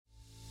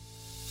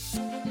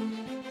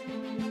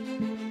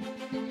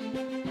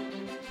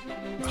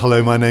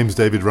Hello, my name's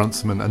David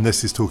Runciman and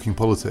this is Talking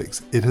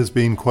Politics. It has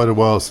been quite a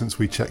while since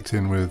we checked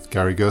in with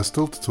Gary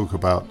Gerstle to talk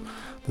about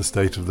the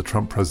state of the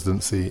Trump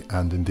presidency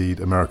and indeed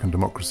American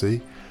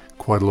democracy.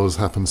 Quite a lot has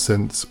happened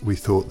since. We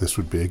thought this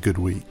would be a good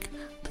week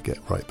to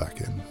get right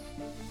back in.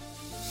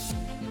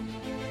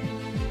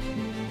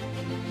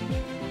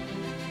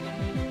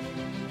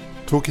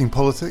 Talking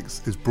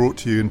Politics is brought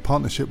to you in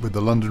partnership with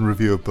the London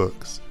Review of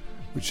Books,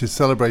 which is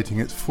celebrating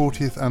its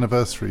 40th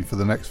anniversary for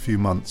the next few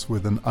months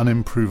with an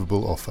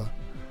unimprovable offer.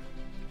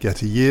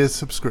 Get a year's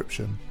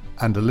subscription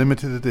and a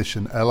limited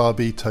edition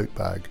LRB tote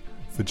bag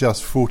for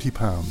just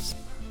 £40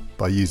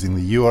 by using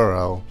the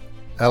URL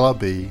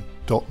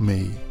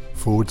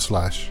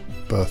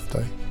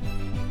lrb.me/birthday.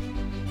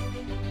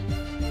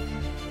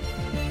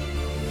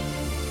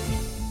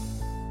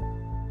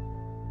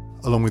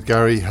 Along with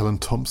Gary, Helen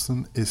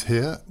Thompson is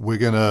here. We're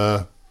going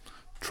to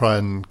try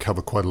and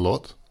cover quite a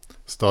lot,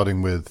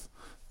 starting with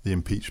the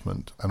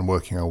impeachment and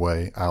working our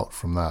way out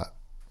from that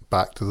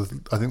back to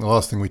I think the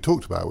last thing we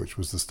talked about, which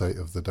was the state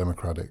of the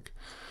Democratic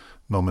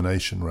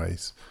nomination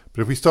race.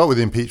 But if we start with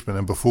the impeachment,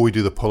 and before we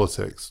do the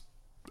politics,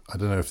 I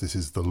don't know if this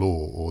is the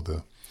law or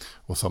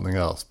something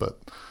else, but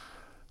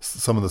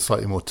some of the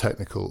slightly more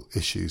technical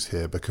issues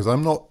here, because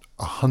I'm not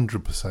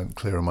 100%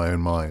 clear in my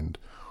own mind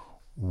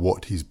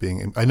what he's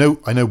being. I know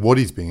what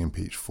he's being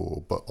impeached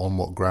for, but on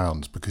what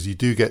grounds? Because you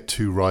do get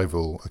two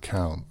rival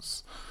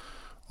accounts.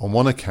 On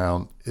one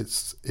account,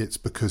 it's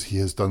because he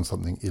has done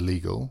something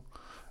illegal,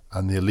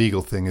 and the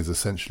illegal thing is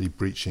essentially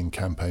breaching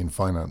campaign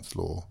finance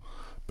law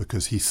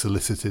because he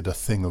solicited a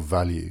thing of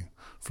value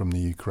from the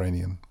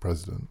Ukrainian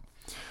president.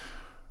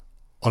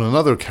 On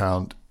another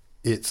account,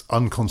 it's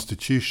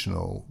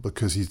unconstitutional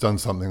because he's done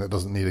something that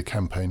doesn't need a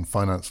campaign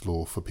finance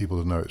law for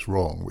people to know it's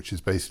wrong, which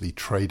is basically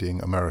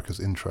trading America's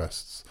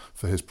interests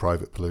for his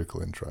private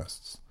political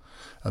interests.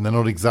 And they're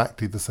not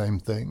exactly the same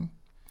thing.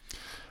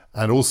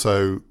 And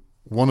also,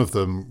 one of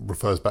them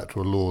refers back to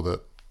a law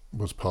that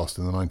was passed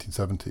in the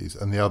 1970s,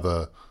 and the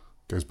other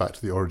goes back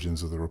to the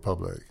origins of the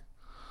Republic.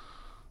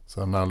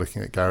 So I'm now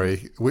looking at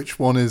Gary. Which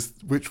one is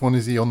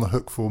he on the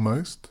hook for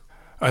most?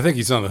 I think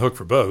he's on the hook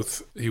for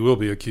both. He will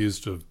be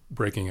accused of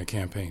breaking a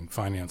campaign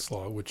finance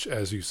law, which,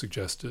 as you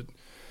suggested,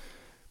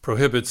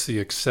 prohibits the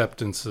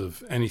acceptance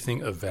of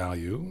anything of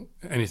value.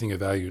 Anything of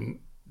value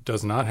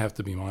does not have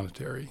to be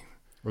monetary.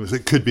 Well,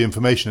 it could be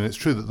information, and it's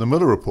true that the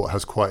Mueller report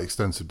has quite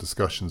extensive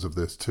discussions of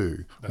this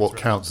too. What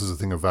counts as a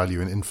thing of value,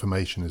 and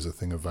information is a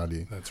thing of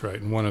value. That's right.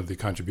 And one of the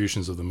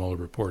contributions of the Mueller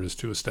report is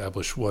to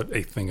establish what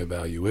a thing of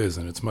value is,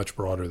 and it's much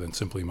broader than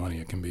simply money.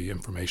 It can be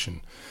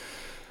information.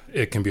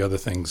 It can be other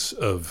things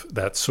of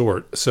that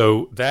sort.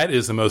 So that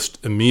is the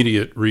most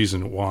immediate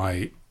reason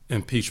why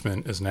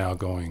impeachment is now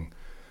going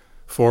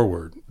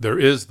forward. There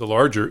is the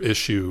larger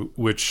issue,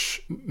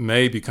 which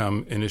may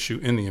become an issue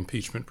in the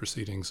impeachment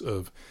proceedings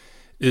of,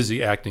 is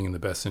he acting in the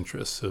best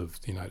interests of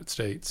the United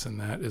States?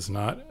 And that is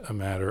not a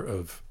matter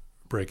of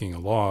breaking a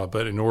law.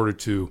 But in order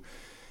to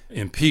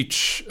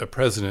impeach a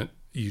president,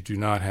 you do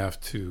not have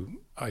to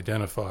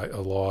identify a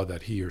law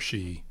that he or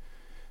she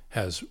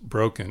has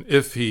broken.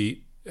 If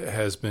he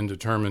has been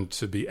determined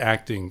to be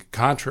acting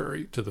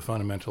contrary to the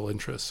fundamental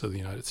interests of the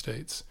United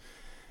States,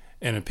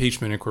 an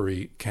impeachment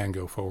inquiry can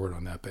go forward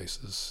on that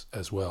basis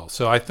as well.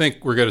 So I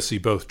think we're going to see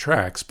both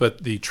tracks.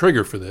 But the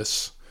trigger for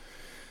this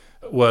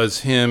was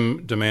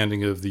him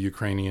demanding of the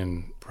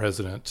Ukrainian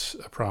president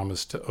a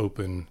promise to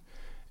open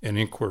an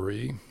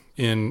inquiry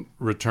in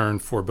return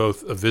for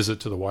both a visit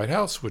to the White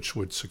House, which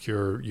would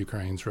secure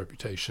Ukraine's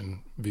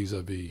reputation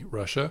vis-a-vis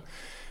Russia,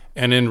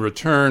 and in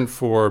return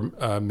for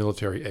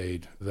military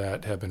aid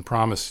that had been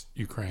promised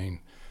Ukraine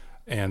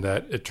and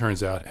that it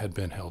turns out had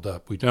been held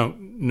up. We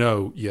don't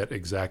know yet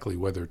exactly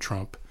whether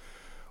Trump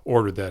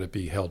ordered that it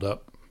be held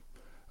up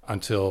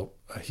until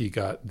he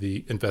got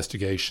the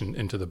investigation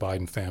into the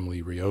Biden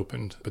family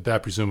reopened. But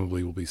that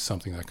presumably will be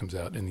something that comes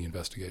out in the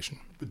investigation.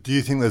 But do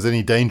you think there's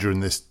any danger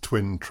in this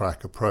twin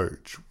track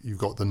approach? You've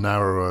got the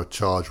narrower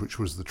charge, which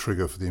was the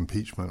trigger for the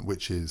impeachment,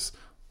 which is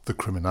the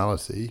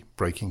criminality,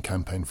 breaking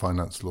campaign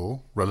finance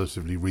law,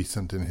 relatively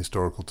recent in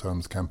historical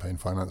terms, campaign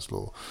finance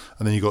law.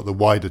 And then you've got the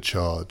wider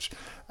charge.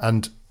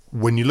 And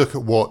when you look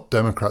at what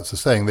Democrats are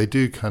saying, they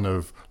do kind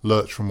of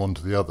lurch from one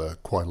to the other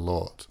quite a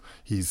lot.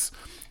 He's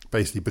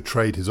basically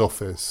betrayed his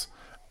office,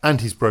 and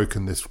he's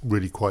broken this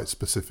really quite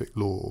specific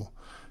law.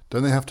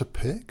 Don't they have to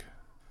pick?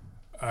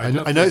 I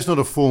know it's not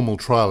a formal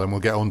trial, and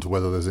we'll get on to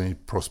whether there's any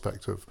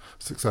prospect of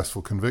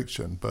successful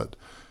conviction, but...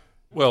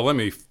 Well, let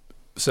me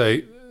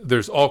say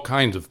there's all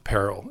kinds of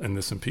peril in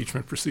this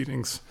impeachment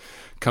proceedings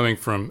coming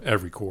from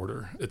every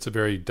quarter. It's a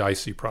very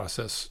dicey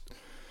process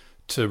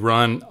to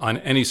run on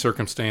any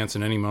circumstance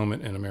in any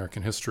moment in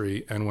American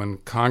history, and when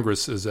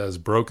Congress is as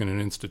broken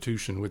an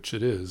institution, which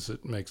it is,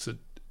 it makes it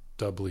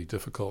doubly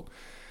difficult.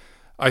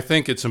 I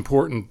think it's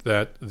important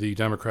that the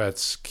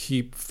Democrats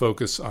keep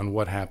focus on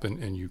what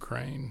happened in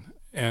Ukraine.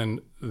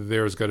 And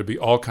there's got to be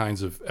all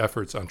kinds of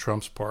efforts on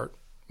Trump's part.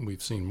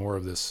 We've seen more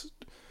of this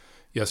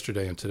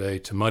yesterday and today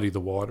to muddy the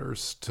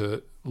waters,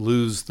 to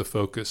lose the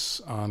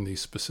focus on the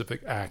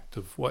specific act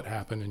of what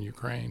happened in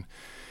Ukraine,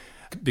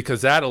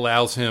 because that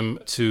allows him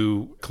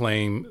to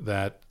claim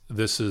that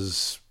this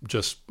is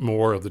just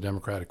more of the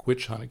Democratic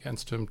witch hunt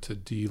against him to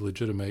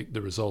delegitimate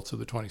the results of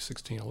the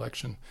 2016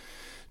 election,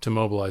 to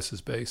mobilize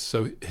his base.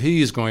 So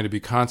he's going to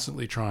be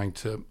constantly trying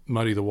to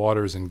muddy the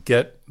waters and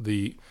get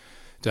the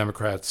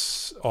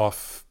Democrats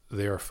off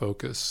their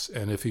focus.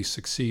 And if he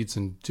succeeds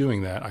in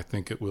doing that, I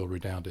think it will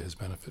redound to his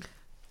benefit.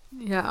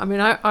 Yeah, I mean,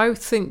 I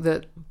think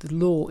that the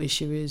law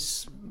issue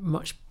is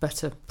much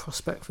better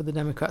prospect for the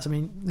Democrats. I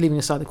mean, leaving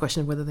aside the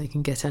question of whether they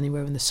can get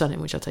anywhere in the Senate,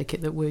 which I take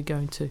it that we're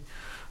going to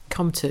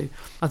come to.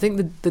 I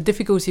think the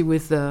difficulty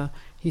with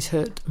he's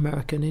hurt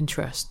American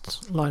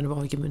interests line of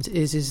argument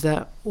is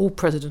that all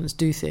presidents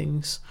do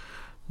things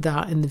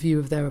that, in the view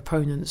of their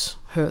opponents,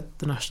 hurt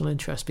the national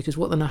interest, because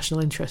what the national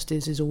interest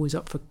is always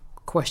up for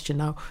question.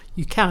 Now,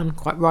 you can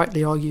quite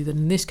rightly argue that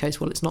in this case,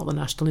 well, it's not the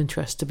national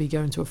interest to be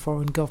going to a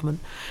foreign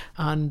government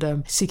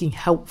and seeking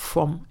help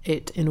from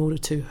it in order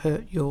to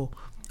hurt your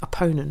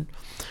opponent.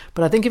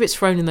 But I think if it's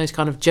thrown in those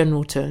kind of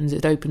general terms,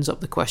 it opens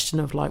up the question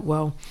of like,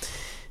 well,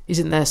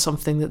 isn't there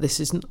something that this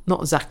is not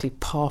exactly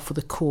par for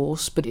the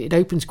course, but it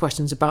opens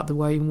questions about the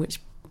way in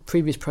which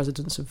previous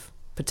presidents have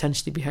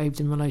potentially behaved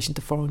in relation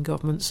to foreign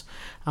governments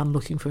and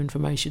looking for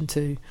information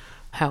to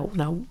help.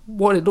 Now,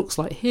 what it looks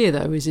like here,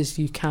 though, is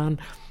you can,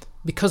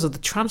 because of the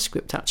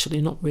transcript actually,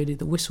 not really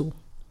the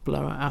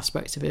whistleblower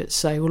aspect of it,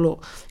 say, well,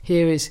 look,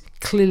 here is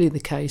clearly the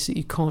case that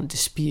you can't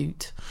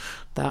dispute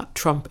that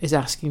Trump is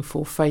asking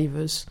for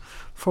favours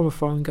from a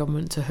foreign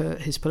government to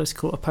hurt his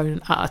political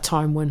opponent at a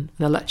time when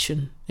an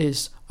election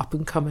is up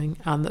and coming,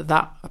 and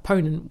that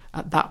opponent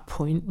at that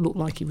point looked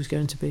like he was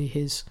going to be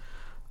his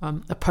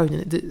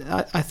opponent.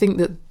 I think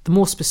that the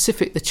more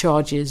specific the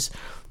charge is,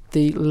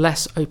 the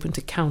less open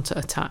to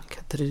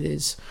counter-attack that it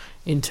is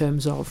in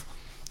terms of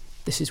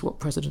this is what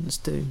presidents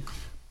do.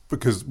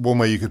 Because one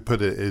way you could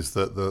put it is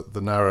that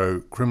the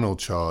narrow criminal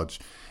charge,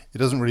 it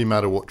doesn't really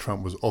matter what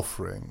Trump was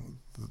offering.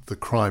 The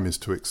crime is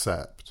to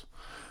accept.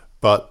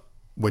 But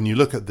when you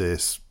look at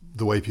this,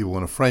 the way people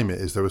want to frame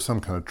it is there was some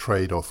kind of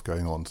trade-off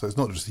going on. So it's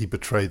not just he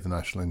betrayed the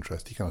national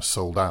interest, he kind of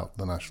sold out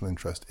the national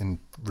interest in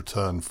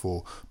return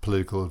for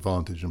political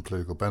advantage and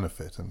political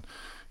benefit. And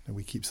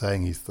we keep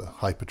saying he's the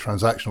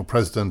hyper-transactional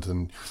president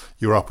and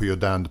you're up or you're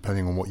down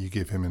depending on what you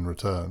give him in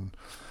return.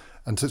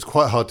 And so it's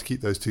quite hard to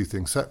keep those two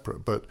things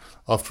separate. But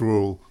after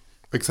all,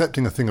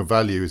 accepting a thing of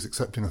value is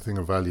accepting a thing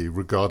of value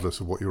regardless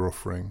of what you're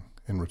offering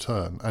in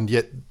return. And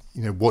yet,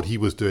 what he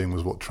was doing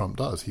was what Trump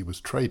does. He was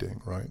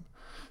trading, right?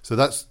 So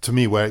that's, to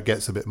me, where it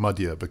gets a bit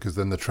muddier, because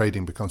then the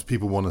trading becomes,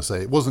 people want to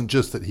say it wasn't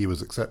just that he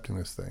was accepting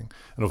this thing.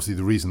 And obviously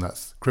the reason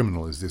that's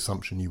criminal is the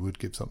assumption you would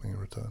give something in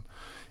return.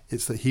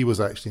 It's that he was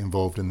actually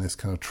involved in this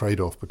kind of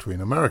trade-off between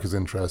America's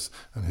interests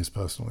and his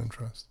personal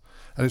interests.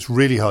 And it's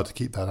really hard to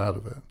keep that out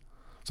of it.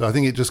 So I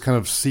think it just kind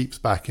of seeps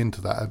back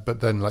into that.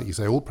 But then, like you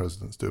say, all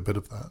presidents do a bit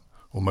of that,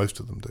 or most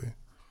of them do.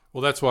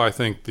 Well, that's why I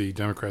think the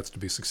Democrats, to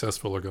be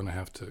successful, are going to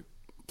have to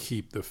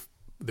keep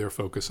their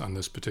focus on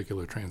this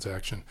particular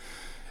transaction.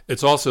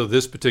 It's also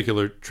this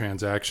particular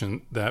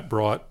transaction that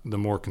brought the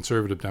more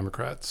conservative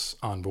Democrats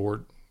on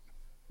board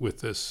with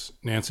this.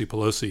 Nancy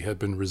Pelosi had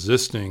been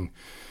resisting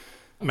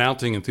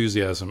mounting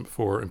enthusiasm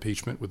for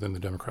impeachment within the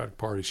Democratic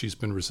Party. She's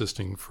been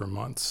resisting for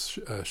months.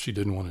 She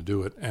didn't want to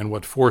do it. And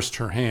what forced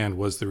her hand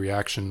was the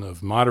reaction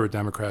of moderate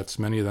Democrats,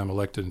 many of them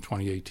elected in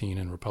 2018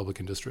 in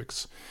Republican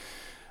districts,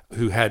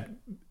 who had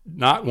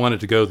not wanted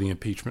to go the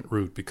impeachment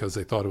route because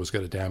they thought it was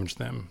going to damage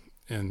them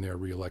in their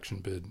reelection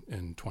bid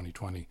in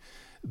 2020.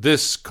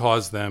 This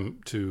caused them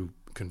to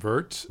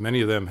convert.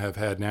 Many of them have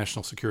had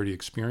national security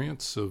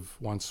experience of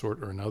one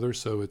sort or another,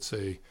 so it's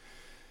a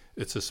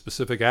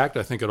specific act.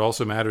 I think it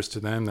also matters to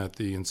them that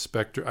the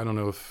inspector, I don't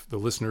know if the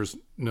listeners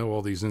know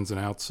all these ins and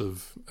outs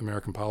of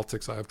American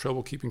politics. I have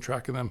trouble keeping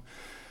track of them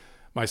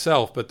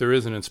myself, but there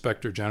is an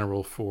inspector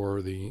general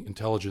for the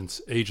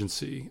intelligence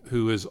agency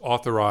who is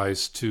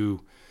authorized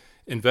to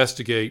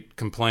investigate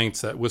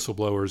complaints that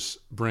whistleblowers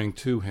bring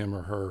to him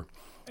or her.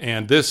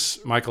 And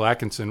this Michael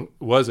Atkinson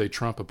was a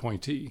Trump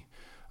appointee.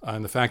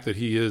 And the fact that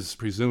he is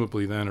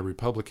presumably then a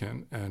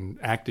Republican and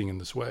acting in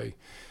this way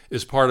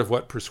is part of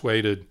what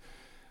persuaded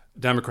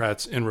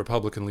Democrats in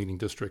Republican-leading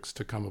districts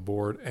to come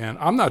aboard. And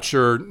I'm not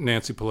sure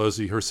Nancy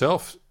Pelosi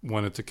herself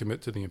wanted to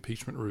commit to the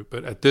impeachment route,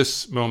 but at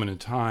this moment in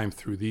time,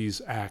 through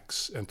these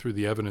acts and through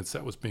the evidence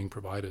that was being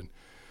provided,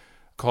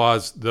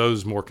 caused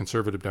those more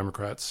conservative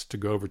Democrats to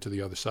go over to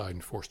the other side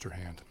and forced her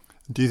hand.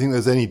 Do you think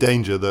there's any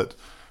danger that,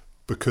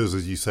 because,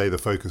 as you say, the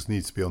focus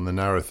needs to be on the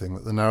narrow thing,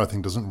 that the narrow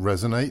thing doesn't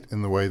resonate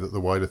in the way that the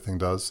wider thing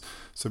does?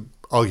 So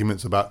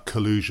arguments about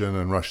collusion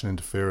and Russian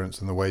interference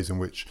and the ways in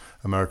which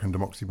American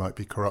democracy might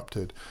be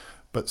corrupted,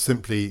 but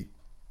simply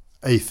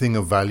a thing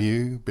of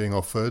value being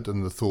offered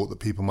and the thought that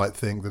people might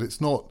think that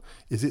it's not,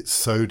 is it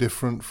so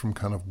different from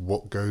kind of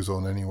what goes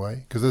on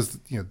anyway? Because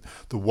there's,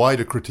 the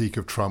wider critique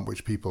of Trump,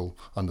 which people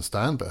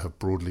understand but have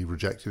broadly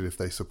rejected if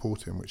they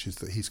support him, which is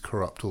that he's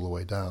corrupt all the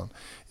way down.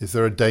 Is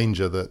there a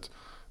danger that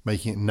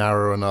making it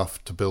narrow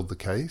enough to build the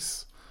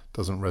case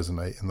doesn't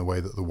resonate in the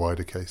way that the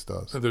wider case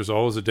does. There's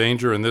always a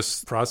danger, and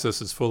this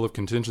process is full of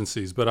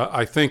contingencies. But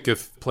I think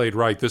if played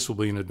right, this will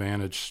be an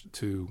advantage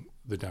to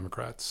the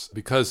Democrats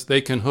because they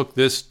can hook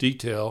this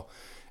detail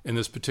in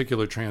this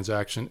particular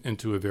transaction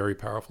into a very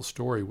powerful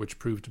story, which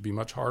proved to be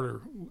much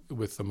harder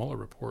with the Mueller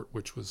report,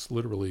 which was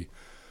literally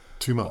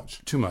too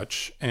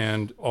much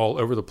and all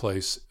over the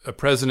place. A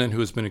president who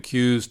has been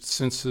accused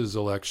since his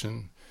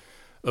election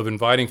of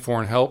inviting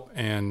foreign help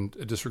and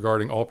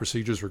disregarding all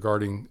procedures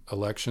regarding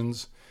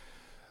elections,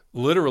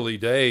 literally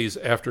days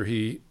after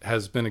he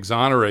has been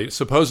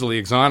supposedly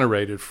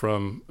exonerated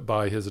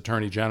by his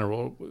attorney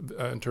general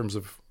in terms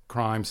of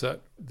crimes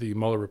that the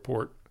Mueller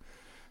report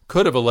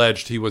could have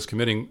alleged he was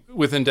committing,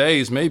 within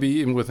days, maybe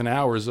even within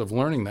hours of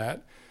learning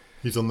that.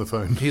 He's on the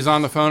phone. He's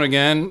on the phone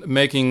again,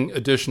 making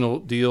additional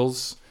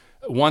deals,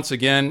 once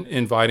again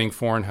inviting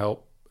foreign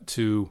help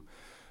to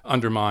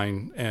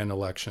undermine an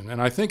election.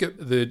 And I think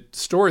the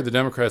story the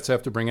Democrats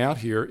have to bring out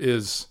here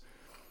is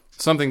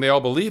something they all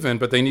believe in,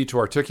 but they need to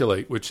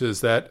articulate, which is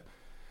that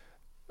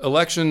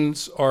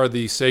elections are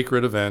the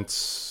sacred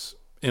events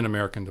in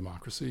American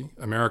democracy.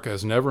 America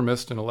has never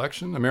missed an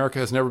election. America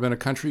has never been a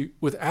country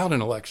without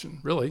an election,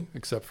 really,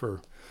 except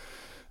for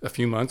a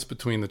few months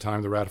between the time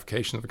of the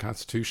ratification of the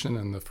Constitution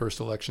and the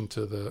first election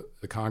to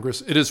the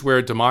Congress. It is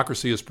where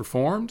democracy is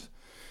performed.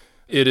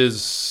 It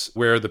is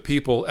where the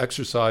people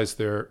exercise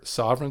their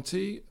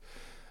sovereignty,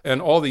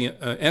 and all the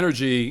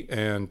energy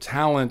and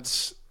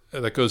talent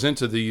that goes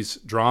into these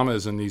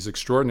dramas and these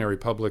extraordinary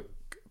public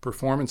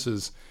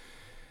performances.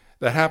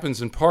 That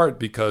happens in part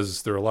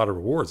because there are a lot of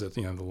rewards at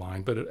the end of the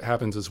line, but it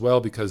happens as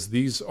well because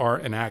these are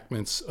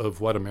enactments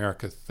of what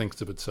America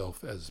thinks of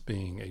itself as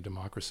being a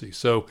democracy.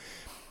 So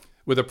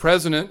with a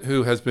president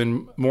who has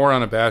been more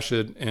unabashed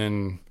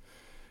in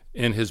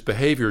his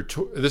behavior,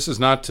 this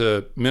is not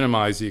to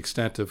minimize the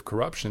extent of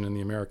corruption in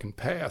the American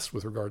past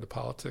with regard to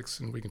politics,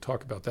 and we can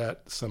talk about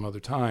that some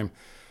other time.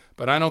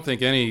 But I don't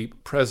think any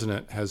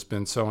president has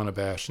been so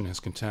unabashed in his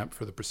contempt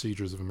for the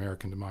procedures of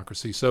American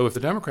democracy. So if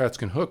the Democrats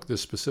can hook this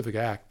specific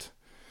act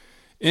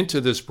into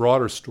this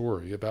broader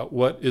story about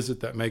what is it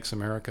that makes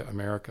America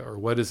America, or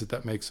what is it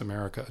that makes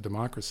America a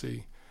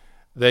democracy,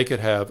 they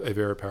could have a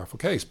very powerful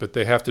case. But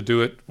they have to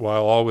do it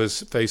while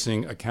always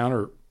facing a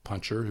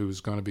counterpuncher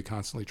who's going to be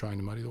constantly trying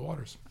to muddy the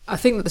waters. I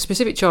think that the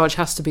specific charge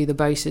has to be the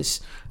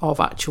basis of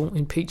actual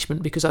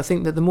impeachment, because I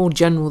think that the more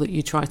general that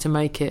you try to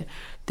make it,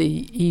 the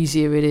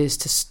easier it is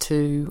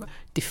to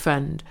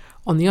defend.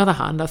 On the other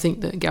hand, I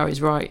think that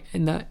Gary's right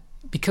in that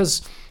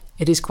because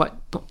it is quite,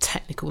 not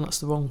technical, that's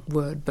the wrong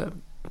word, but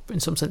in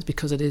some sense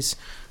because it is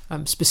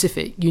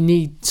specific, you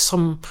need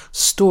some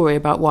story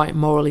about why it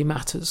morally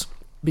matters,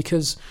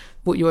 because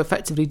what you're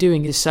effectively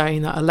doing is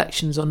saying that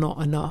elections are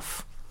not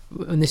enough.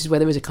 And this is where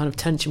there is a kind of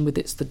tension with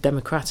the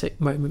democratic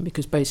moment,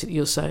 because basically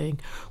you're saying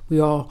we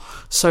are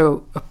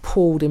so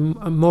appalled in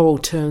moral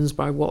terms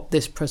by what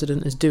this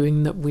president is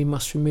doing that we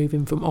must remove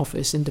him from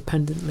office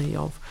independently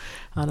of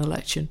an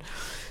election.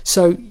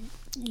 So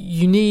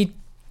you need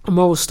a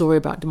moral story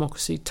about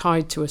democracy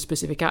tied to a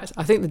specific act.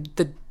 I think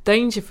the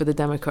danger for the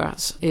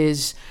Democrats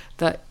is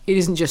that it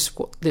isn't just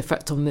what the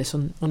effect on this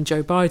on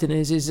Joe Biden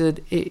is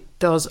that it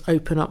does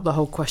open up the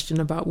whole question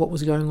about what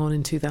was going on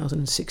in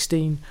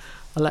 2016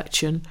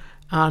 election,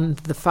 and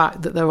the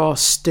fact that there are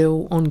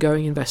still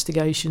ongoing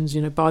investigations,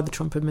 by the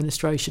Trump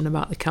administration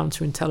about the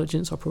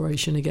counterintelligence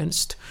operation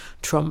against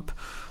Trump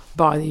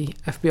by the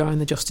FBI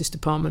and the Justice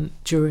Department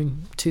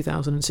during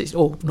 2016,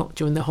 or not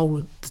during the whole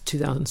of the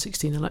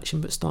 2016 election,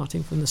 but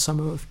starting from the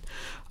summer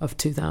of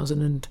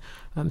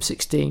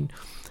 2016.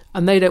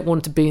 And they don't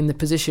want to be in the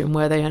position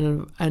where they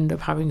end up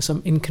having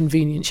some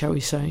inconvenient, shall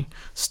we say,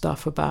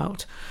 stuff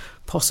about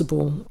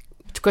possible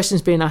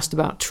questions being asked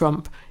about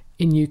Trump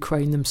in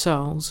Ukraine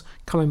themselves,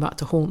 coming back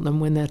to haunt them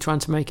when they're trying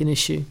to make an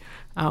issue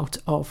out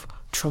of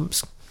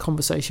Trump's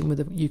conversation with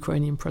the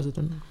Ukrainian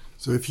president.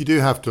 So if you do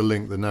have to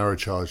link the narrow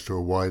charge to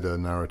a wider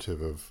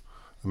narrative of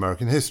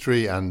American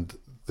history, and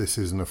this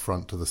is an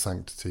affront to the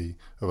sanctity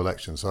of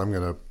elections, so I'm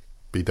going to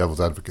be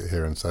devil's advocate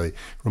here and say it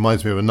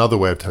reminds me of another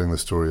way of telling the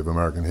story of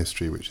American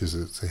history, which is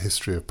it's a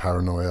history of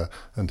paranoia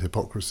and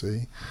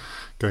hypocrisy.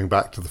 Going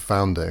back to the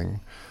founding,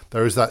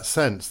 there is that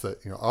sense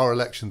that our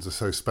elections are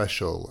so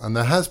special, and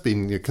there has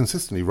been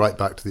consistently right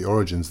back to the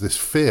origins this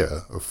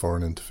fear of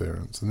foreign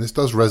interference, and this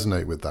does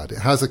resonate with that. It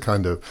has a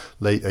kind of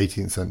late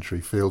 18th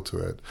century feel to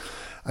it,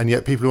 and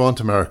yet people who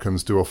aren't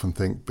Americans do often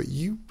think, but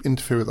you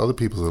interfere with other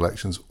people's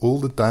elections all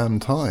the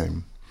damn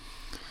time.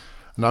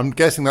 And I'm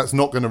guessing that's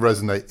not going to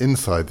resonate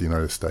inside the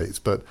United States,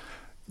 but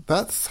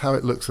that's how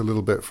it looks a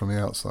little bit from the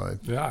outside.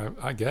 Yeah,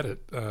 I get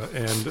it.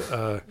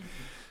 And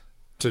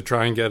to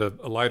try and get a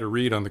lighter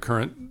read on the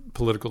current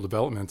political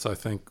developments, I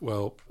think,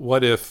 well,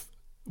 what if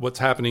what's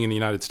happening in the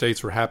United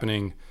States were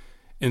happening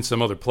in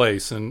some other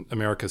place, and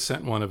America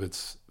sent one of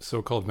its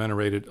so-called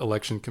venerated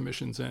election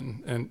commissions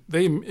in, and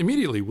they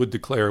immediately would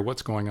declare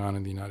what's going on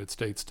in the United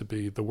States to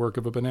be the work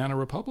of a banana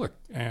republic,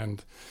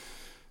 and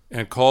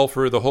and call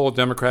for the whole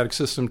democratic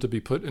system to be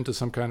put into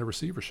some kind of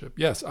receivership.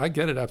 Yes, I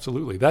get it,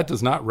 absolutely. That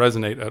does not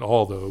resonate at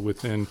all, though,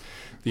 within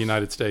the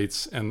United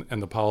States and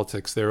the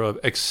politics thereof,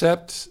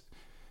 except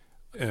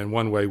in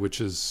one way which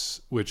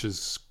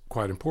is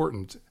quite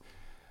important.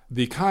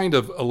 The kind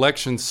of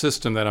election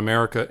system that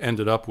America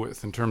ended up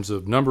with in terms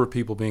of number of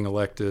people being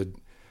elected,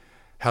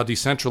 how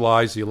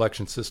decentralized the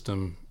election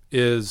system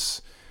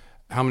is,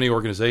 how many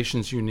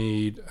organizations you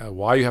need,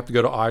 why you have to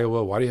go to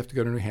Iowa, why do you have to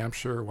go to New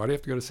Hampshire, why do you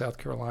have to go to South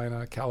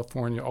Carolina,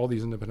 California, all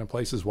these independent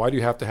places, why do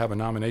you have to have a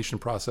nomination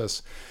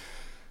process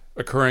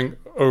occurring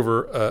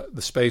over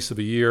the space of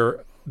a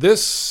year.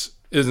 This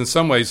is in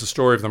some ways the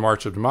story of the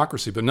march of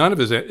democracy, but none of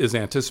it is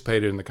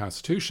anticipated in the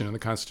Constitution, and the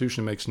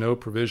Constitution makes no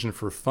provision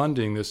for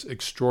funding this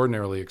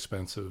extraordinarily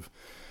expensive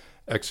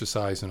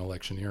exercise in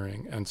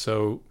electioneering. And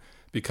so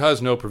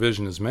because no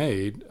provision is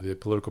made, the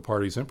political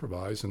parties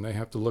improvise, and they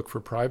have to look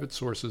for private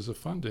sources of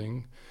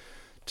funding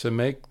to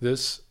make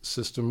this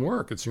system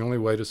work. It's the only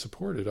way to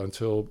support it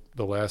until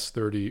the last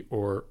 30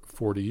 or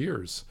 40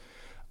 years.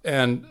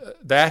 And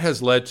that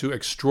has led to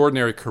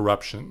extraordinary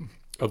corruption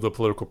of the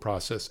political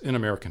process in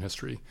American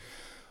history,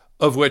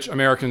 of which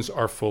Americans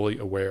are fully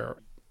aware.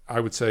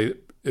 I would say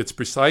it's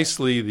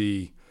precisely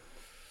the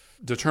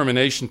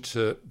determination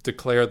to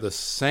declare the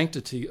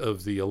sanctity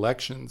of the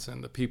elections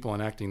and the people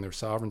enacting their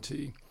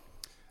sovereignty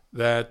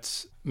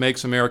that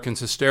makes Americans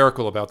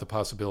hysterical about the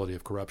possibility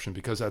of corruption,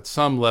 because at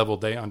some level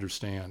they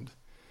understand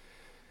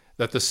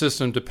that the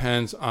system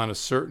depends on a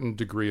certain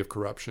degree of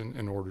corruption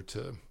in order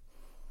to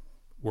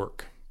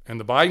work. And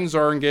the Bidens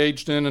are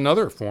engaged in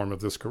another form of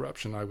this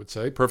corruption, I would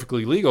say,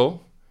 perfectly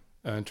legal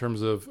in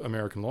terms of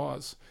American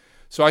laws.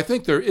 So I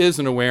think there is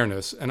an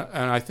awareness, and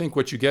I think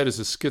what you get is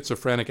a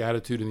schizophrenic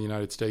attitude in the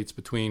United States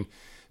between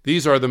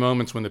these are the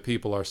moments when the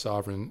people are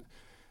sovereign,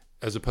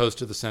 as opposed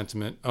to the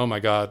sentiment, oh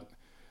my God,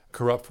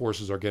 corrupt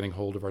forces are getting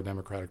hold of our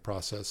democratic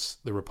process,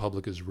 the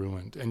republic is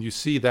ruined. And you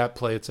see that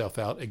play itself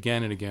out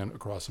again and again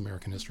across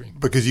American history.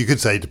 Because you could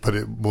say, to put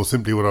it more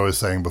simply what I was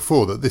saying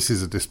before, that this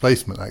is a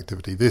displacement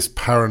activity. This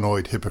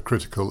paranoid,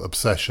 hypocritical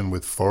obsession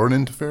with foreign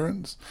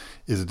interference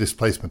is a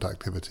displacement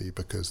activity,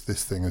 because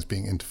this thing is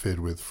being interfered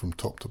with from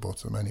top to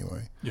bottom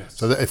anyway. Yes.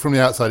 So that from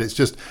the outside, it's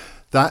just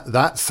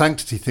that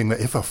sanctity thing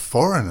that if a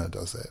foreigner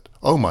does it,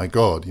 oh my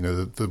God,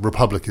 the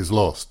republic is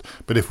lost.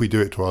 But if we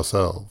do it to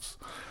ourselves,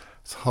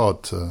 it's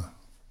hard to...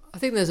 I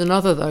think there's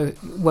another, though,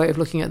 way of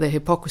looking at the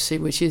hypocrisy,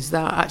 which is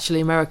that actually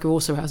America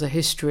also has a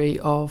history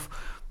of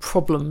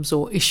problems,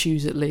 or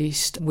issues at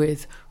least,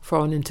 with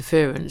foreign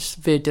interference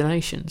via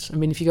donations. I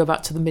mean, if you go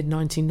back to the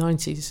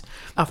mid-1990s,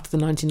 after the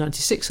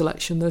 1996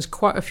 election, there's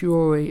quite a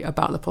furore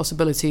about the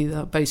possibility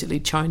that basically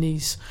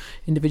Chinese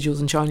individuals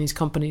and Chinese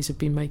companies have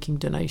been making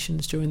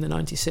donations during the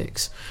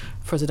 96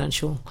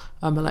 presidential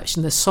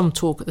election. There's some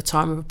talk at the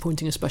time of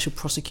appointing a special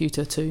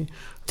prosecutor to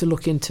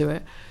look into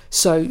it.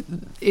 So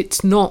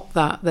it's not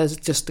that there's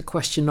just the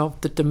question of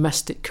the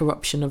domestic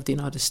corruption of the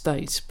United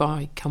States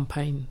by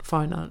campaign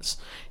finance.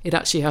 It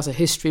actually has a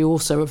history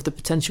also of the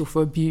potential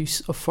for abuse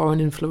of foreign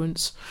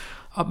influence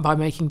by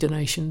making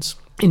donations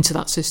into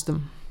that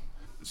system.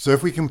 So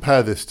if we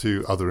compare this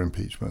to other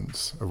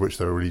impeachments, of which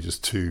there are really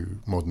just two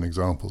modern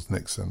examples,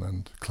 Nixon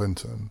and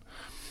Clinton,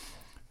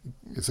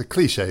 it's a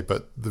cliche,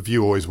 but the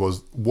view always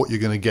was what you're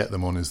going to get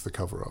them on is the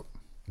cover-up.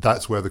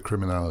 That's where the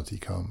criminality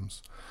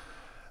comes.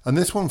 And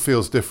this one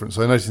feels different.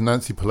 So I noticed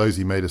Nancy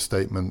Pelosi made a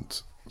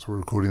statement, so we're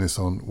recording this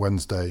on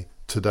Wednesday,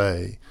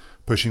 today,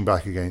 pushing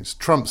back against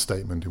Trump's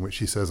statement in which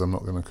she says, I'm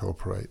not going to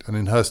cooperate. And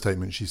in her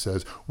statement, she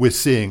says, we're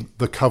seeing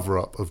the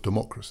cover-up of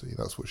democracy.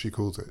 That's what she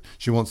calls it.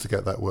 She wants to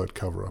get that word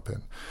cover-up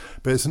in.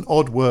 But it's an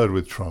odd word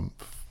with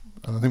Trump.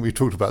 And I think we've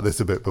talked about this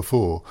a bit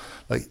before.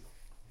 Like,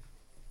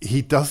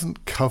 he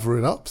doesn't cover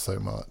it up so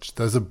much.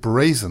 There's a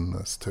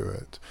brazenness to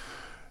it,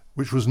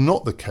 which was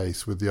not the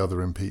case with the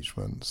other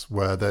impeachments,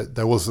 where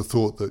there was a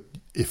thought that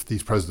if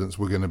these presidents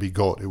were going to be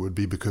got, it would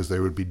be because they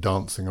would be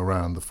dancing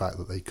around the fact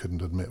that they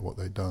couldn't admit what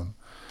they'd done.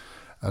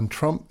 And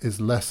Trump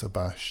is less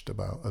abashed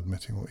about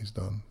admitting what he's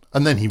done.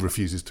 And then he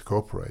refuses to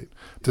cooperate.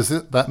 Does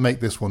that make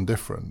this one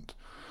different?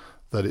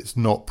 That it's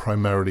not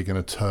primarily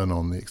going to turn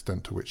on the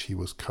extent to which he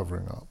was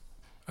covering up?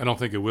 I don't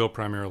think it will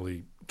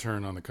primarily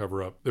turn on the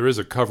cover-up. There is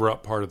a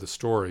cover-up part of the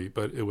story,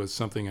 but it was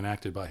something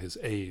enacted by his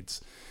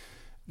aides,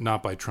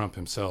 not by Trump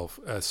himself.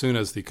 As soon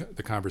as the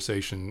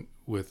conversation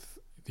with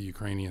the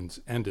Ukrainians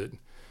ended,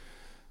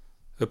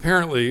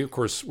 apparently, of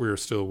course, we're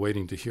still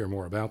waiting to hear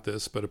more about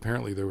this, but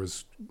apparently there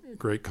was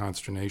great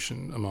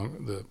consternation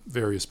among the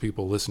various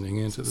people listening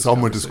into this.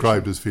 Some were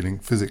described as feeling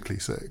physically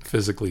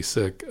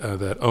sick.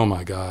 That, oh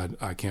my God,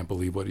 I can't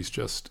believe what he's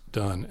just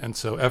done. And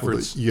so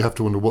efforts... Well, you have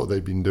to wonder what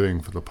they've been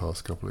doing for the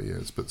past couple of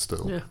years, but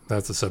still. Yeah.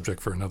 That's a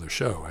subject for another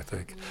show, I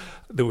think,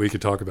 that we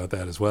could talk about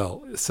that as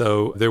well.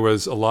 So there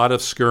was a lot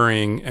of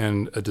scurrying,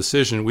 and a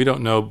decision, we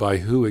don't know by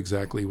who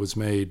exactly, was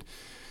made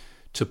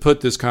to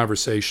put this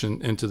conversation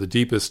into the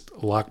deepest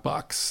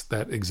lockbox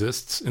that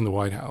exists in the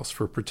White House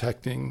for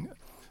protecting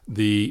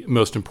the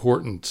most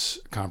important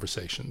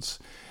conversations.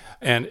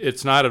 And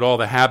it's not at all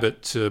the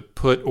habit to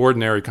put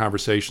ordinary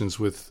conversations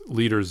with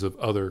leaders of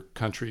other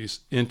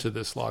countries into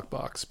this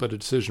lockbox, but a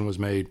decision was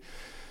made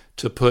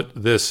to put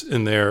this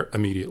in there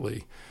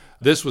immediately.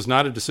 This was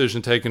not a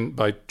decision taken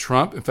by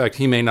Trump. In fact,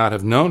 he may not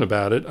have known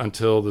about it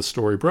until the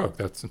story broke.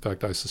 In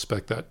fact, I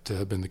suspect that to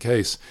have been the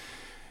case.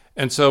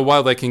 And so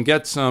while they can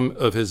get some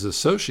of his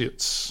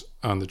associates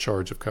on the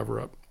charge of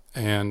cover-up,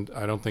 and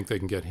I don't think they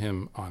can get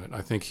him on it,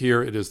 I think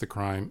here it is the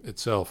crime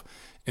itself.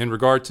 In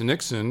regard to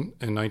Nixon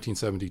in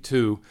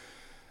 1972,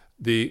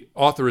 the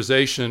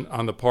authorization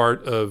on the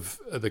part of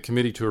the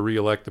Committee to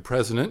Re-elect the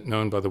President,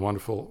 known by the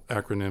wonderful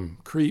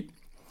acronym CREEP,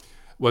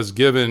 was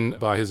given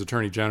by his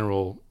Attorney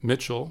General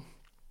Mitchell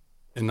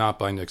and not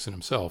by Nixon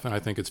himself. And I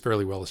think it's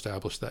fairly well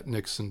established that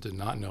Nixon did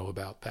not know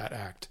about that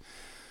act.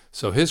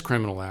 So his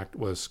criminal act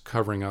was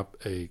covering up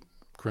a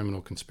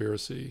criminal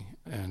conspiracy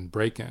and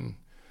break-in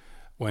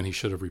when he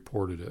should have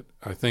reported it.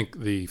 I think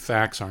the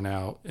facts are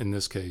now, in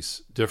this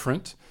case,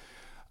 different.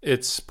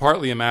 It's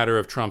partly a matter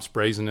of Trump's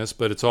brazenness,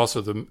 but it's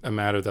also a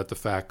matter that the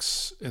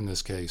facts in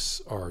this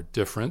case are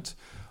different.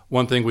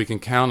 One thing we can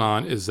count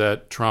on is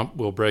that Trump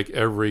will break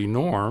every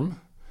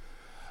norm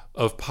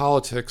of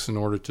politics in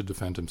order to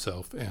defend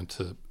himself and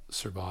to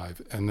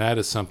survive. And that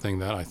is something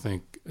that I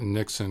think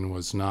Nixon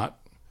was not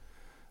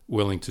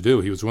willing to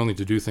do. He was willing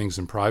to do things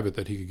in private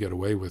that he could get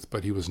away with,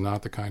 but he was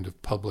not the kind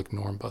of public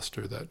norm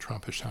buster that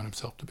Trump has shown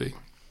himself to be.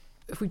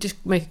 If we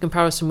just make a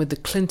comparison with the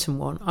Clinton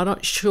one, I'm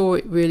not sure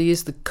it really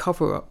is the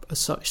cover-up as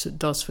such that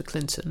does for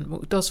Clinton.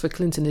 What it does for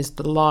Clinton is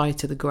the lie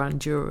to the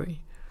grand jury,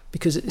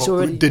 because it's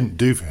already... It didn't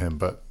do for him,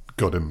 but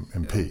got him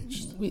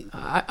impeached.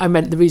 I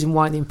meant the reason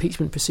why the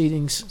impeachment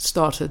proceedings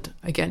started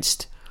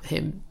against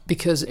him,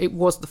 because it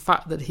was the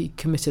fact that he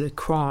committed a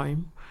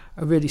crime,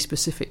 a really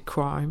specific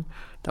crime,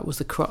 that was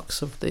the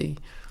crux of the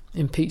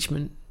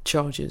impeachment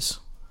charges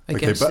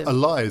against him. Okay, but a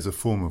lie is a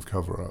form of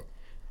cover-up.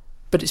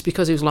 But it's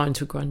because he was lying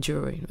to a grand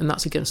jury, and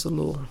that's against the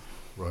law.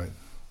 Right.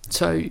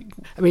 So,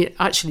 I mean,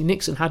 actually,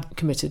 Nixon had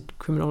committed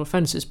criminal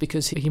offences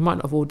because he might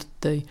not have ordered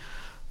the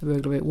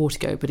burglary at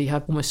Watergate, but he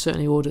had almost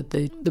certainly ordered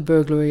the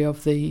burglary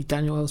of the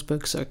Daniel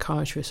Ellsberg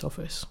psychiatrist's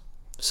office.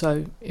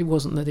 So it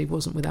wasn't that he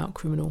wasn't without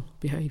criminal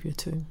behaviour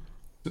too.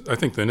 I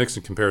think the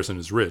Nixon comparison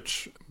is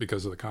rich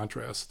because of the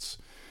contrasts.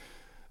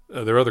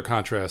 There are other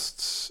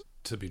contrasts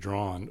to be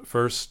drawn.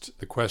 First,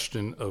 the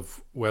question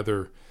of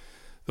whether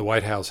the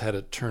White House had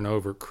to turn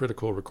over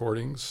critical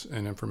recordings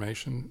and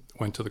information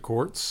went to the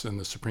courts, and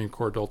the Supreme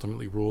Court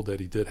ultimately ruled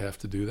that he did have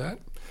to do that.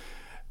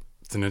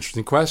 It's an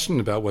interesting question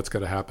about what's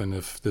going to happen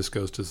if this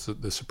goes to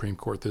the Supreme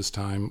Court this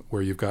time,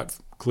 where you've got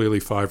clearly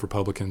 5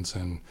 Republicans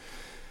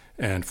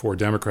and 4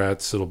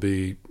 Democrats. It'll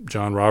be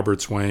John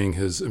Roberts weighing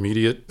his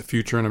immediate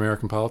future in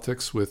American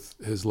politics with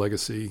his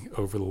legacy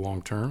over the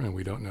long term, and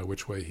we don't know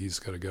which way he's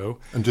going to go.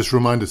 And just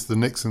remind us, the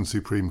Nixon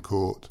Supreme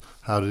Court,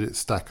 how did it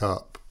stack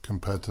up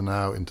compared to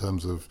now in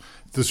terms of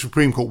the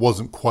Supreme Court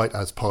wasn't quite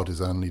as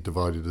partisanly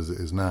divided as it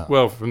is now?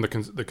 Well, from the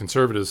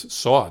conservatives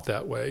saw it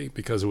that way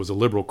because it was a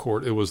liberal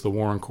court. It was the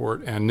Warren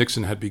Court, and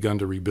Nixon had begun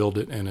to rebuild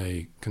it in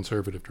a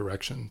conservative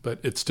direction. But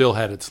it still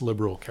had its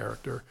liberal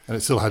character. And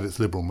it still had its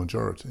liberal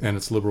majority. And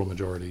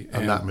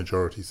that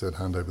majority said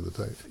hand over the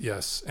tape.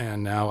 Yes,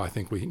 and now I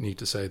think we need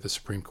to say the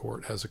Supreme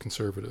Court has a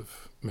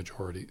conservative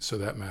majority, so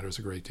that matters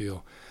a great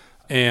deal.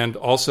 And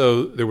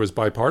also there was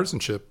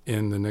bipartisanship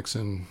in the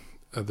Nixon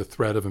the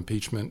threat of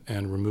impeachment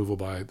and removal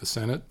by the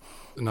Senate.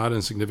 Not an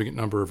insignificant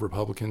number of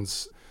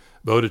Republicans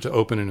voted to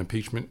open an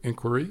impeachment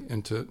inquiry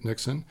into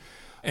Nixon.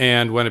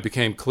 And when it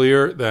became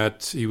clear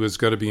that he was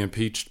going to be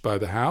impeached by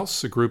the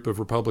House, a group of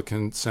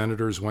Republican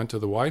senators went to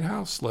the White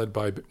House, led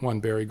by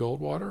one Barry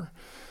Goldwater,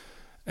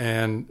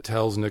 and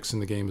tells Nixon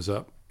the game is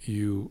up.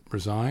 You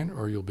resign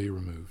or you'll be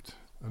removed.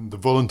 And the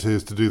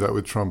volunteers to do that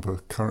with Trump are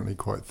currently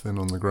quite thin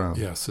on the ground.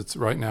 Yes, it's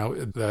right now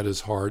that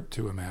is hard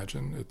to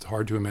imagine. It's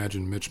hard to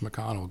imagine Mitch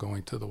McConnell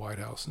going to the White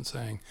House and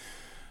saying,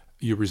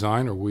 you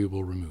resign or we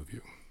will remove you.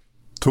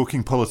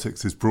 Talking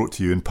Politics is brought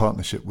to you in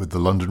partnership with the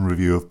London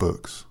Review of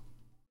Books.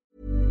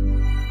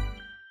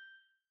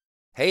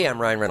 Hey, I'm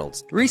Ryan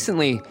Reynolds.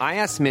 Recently, I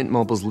asked Mint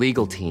Mobile's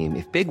legal team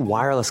if big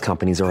wireless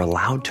companies are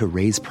allowed to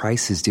raise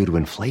prices due to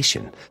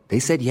inflation. They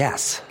said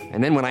yes.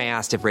 And then when I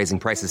asked if raising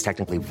prices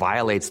technically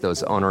violates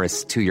those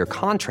onerous 2-year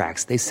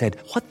contracts, they said,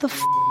 what the f***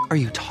 are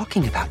you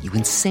talking about, you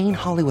insane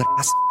Hollywood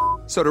ass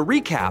f- So to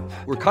recap,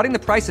 we're cutting the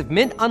price of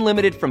Mint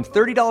Unlimited from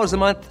 $30 a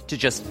month to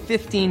just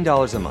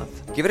 $15 a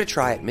month. Give it a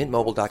try at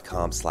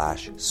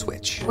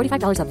mintmobile.com/switch.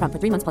 $45 up front for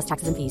 3 months plus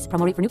taxes and fees.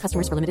 Promo rate for new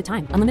customers for limited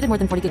time. Unlimited more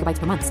than 40 gigabytes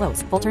per month.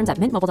 Slows full terms at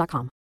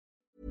mintmobile.com.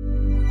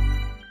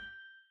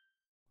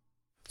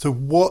 So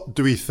what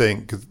do we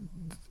think? 'Cause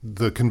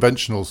the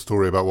conventional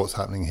story about what's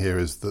happening here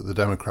is that the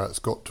Democrats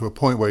got to a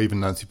point where even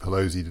Nancy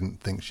Pelosi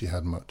didn't think she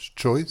had much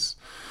choice,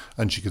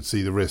 and she could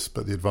see the risks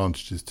but the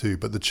advantages too.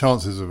 But the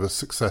chances of a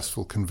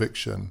successful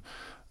conviction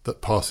that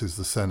passes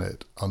the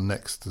Senate are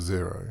next to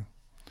zero.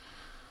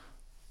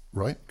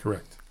 Right?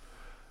 Correct.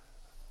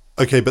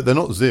 Okay, but they're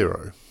not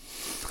zero.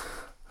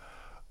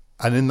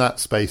 And in that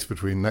space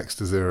between next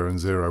to zero and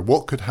zero,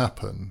 what could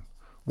happen?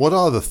 What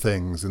are the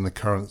things in the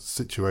current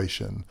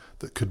situation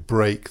that could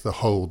break the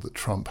hold that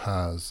Trump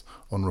has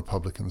on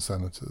Republican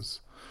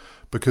senators?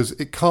 Because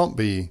it can't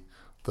be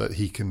that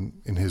he can,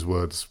 in his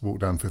words, walk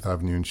down Fifth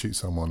Avenue and shoot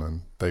someone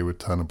and they would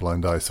turn a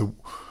blind eye. So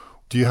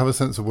do you have a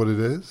sense of what it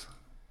is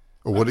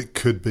or what it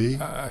could be?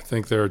 I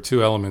think there are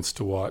two elements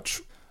to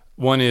watch.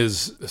 One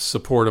is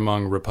support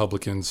among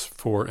Republicans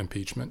for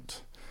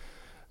impeachment.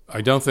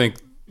 I don't think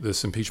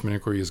this impeachment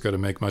inquiry is going to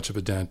make much of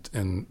a dent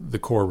in the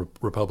core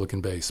Republican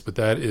base, but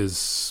that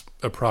is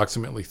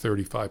approximately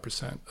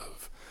 35%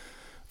 of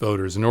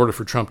voters. In order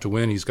for Trump to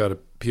win, he's got to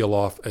peel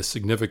off a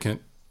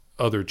significant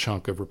other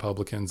chunk of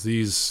Republicans.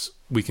 These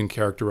we can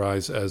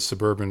characterize as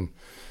suburban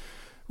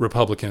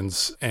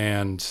Republicans,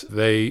 and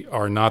they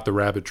are not the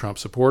rabid Trump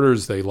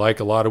supporters. They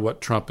like a lot of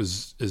what Trump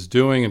is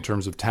doing in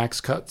terms of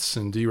tax cuts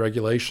and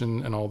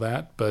deregulation and all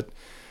that, but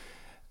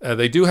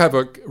they do have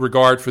a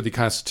regard for the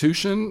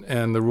Constitution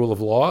and the rule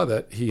of law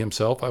that he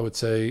himself, I would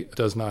say,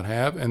 does not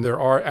have. And there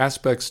are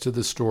aspects to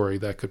this story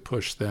that could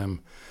push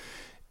them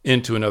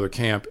into another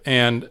camp.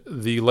 And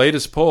the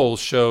latest polls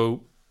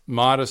show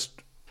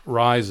modest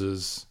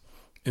rises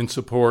in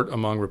support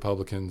among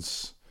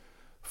Republicans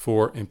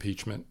for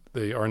impeachment.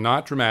 They are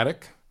not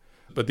dramatic,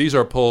 but these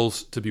are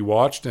polls to be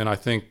watched. And I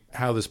think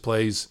how this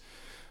plays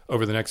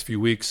over the next few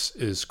weeks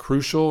is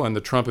crucial, and the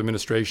Trump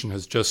administration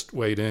has just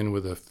weighed in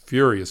with a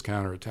furious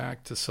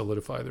counterattack to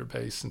solidify their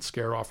base and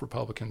scare off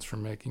Republicans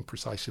from making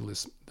precisely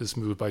this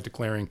move by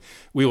declaring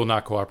we will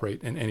not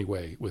cooperate in any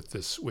way with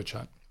this witch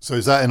hunt. So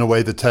is that in a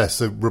way the test?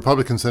 So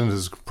Republican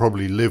senators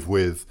probably live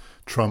with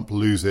Trump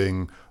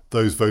losing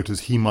those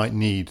voters he might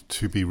need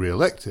to be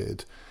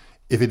reelected.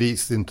 If it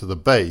eats into the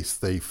base,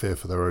 they fear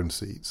for their own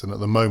seats. And at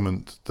the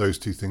moment, those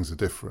two things are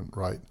different,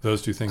 right?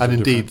 Those two things and are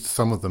indeed, different.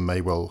 Some of them may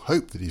well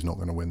hope that he's not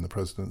going to win the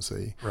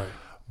presidency, right?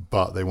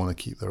 But they want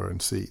to keep their own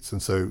seats. And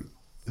so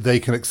they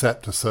can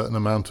accept a certain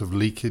amount of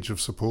leakage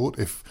of support.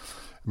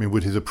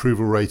 Would his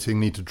approval rating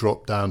need to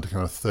drop down to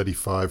kind of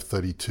 35,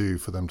 32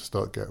 for them to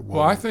start getting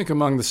Well, I think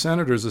among the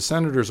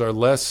senators are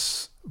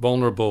less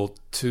vulnerable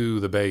to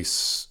the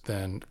base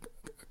than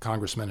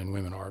congressmen and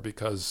women are,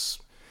 because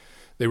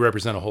they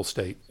represent a whole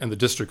state, and the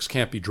districts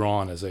can't be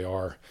drawn as they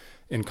are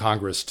in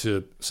Congress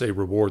to, say,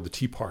 reward the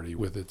Tea Party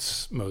with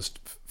its most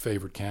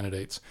favored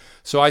candidates.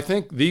 So I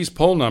think these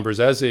poll numbers,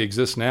 as they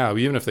exist now,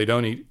 even if they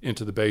don't eat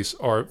into the base,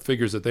 are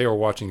figures that they are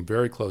watching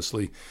very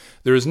closely.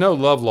 There is no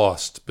love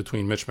lost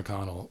between Mitch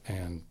McConnell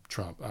and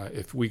Trump.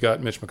 If we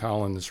got Mitch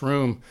McConnell in this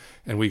room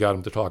and we got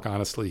him to talk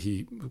honestly,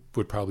 he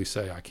would probably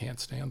say, I can't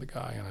stand the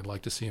guy, and I'd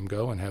like to see him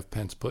go and have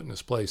Pence put in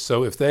his place.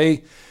 So if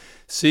they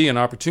see an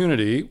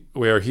opportunity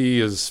where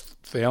he is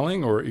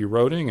failing or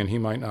eroding and he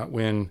might not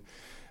win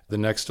the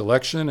next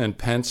election and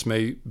Pence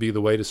may be the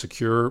way to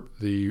secure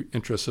the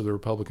interests of the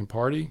Republican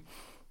Party,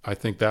 I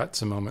think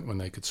that's a moment when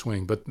they could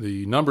swing. But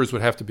the numbers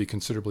would have to be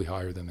considerably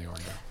higher than they are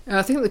now.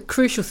 I think the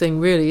crucial thing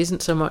really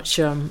isn't so much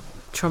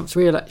Trump's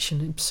re-election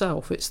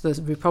himself. It's the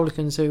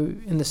Republicans who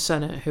in the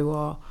Senate who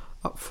are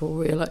up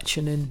for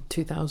re-election in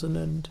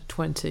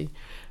 2020.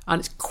 And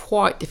it's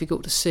quite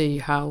difficult to see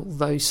how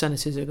those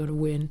senators are going to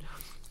win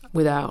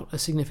without a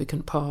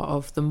significant part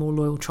of the more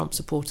loyal Trump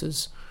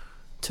supporters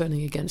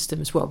turning against him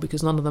as well,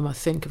 because none of them, I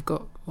think, have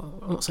got, well,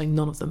 I'm not saying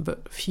none of them,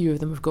 but a few of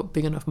them have got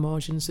big enough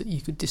margins that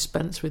you could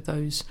dispense with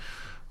those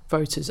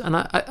voters. And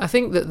I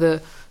think that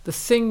the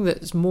thing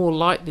that's more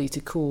likely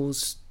to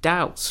cause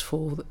doubts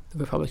for the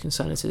Republican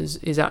senators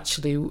is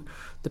actually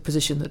the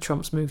position that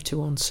Trump's moved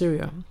to on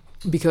Syria.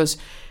 Because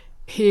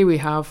here we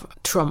have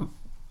Trump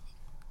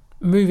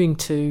moving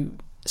to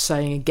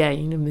saying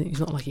again, I mean, it's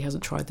not like he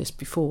hasn't tried this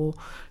before,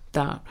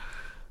 that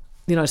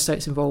the United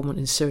States' involvement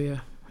in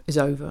Syria is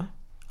over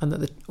and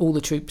that all the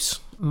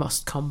troops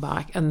must come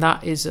back. And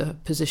that is a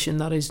position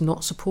that is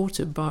not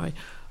supported by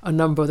a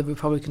number of the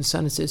Republican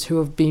senators who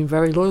have been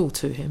very loyal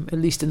to him, at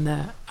least in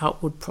their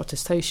outward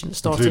protestation,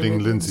 starting including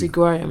with Lindsey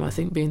Graham, I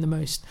think, being the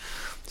most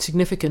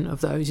significant of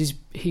those.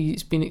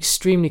 He's been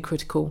extremely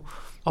critical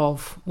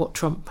of what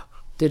Trump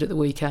did at the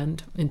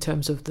weekend in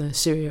terms of the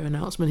Syria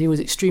announcement. He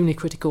was extremely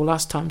critical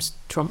last time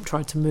Trump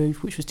tried to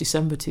move, which was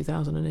December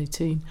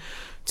 2018,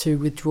 to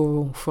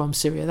withdrawal from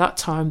Syria. That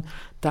time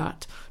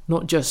that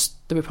not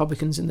just the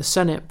Republicans in the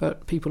Senate,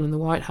 but people in the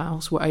White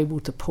House were able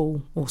to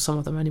pull, or some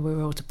of them anyway,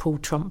 were able to pull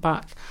Trump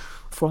back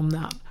from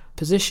that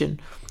position.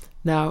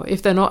 Now,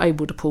 if they're not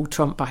able to pull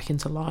Trump back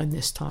into line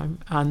this time,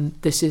 and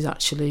this is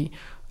actually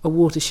a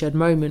watershed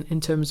moment in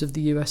terms of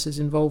the US's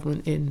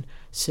involvement in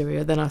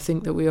Syria, then I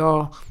think that we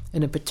are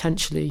in a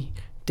potentially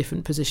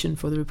different position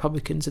for the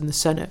Republicans in the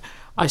Senate.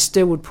 I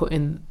still would put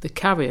in the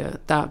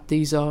caveat that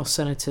these are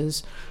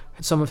senators,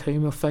 some of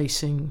whom are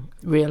facing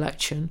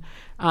re-election,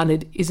 and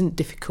it isn't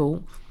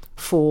difficult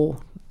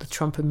for the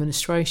Trump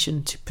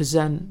administration to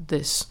present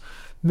this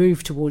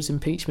move towards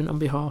impeachment on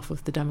behalf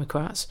of the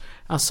Democrats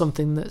as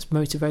something that's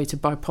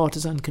motivated by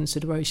partisan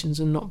considerations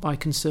and not by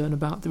concern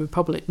about the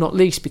Republic, not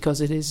least because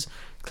it is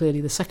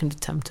clearly the second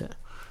attempt at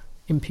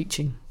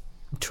impeaching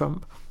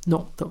Trump.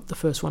 Not that the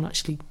first one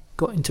actually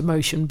got into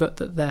motion, but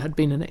that there had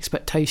been an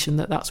expectation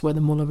that that's where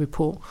the Mueller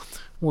report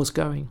was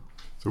going.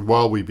 So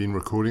while we've been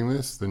recording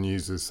this, the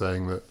news is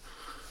saying that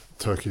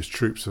Turkish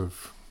troops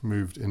have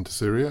moved into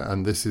Syria,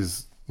 and this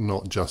is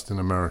not just in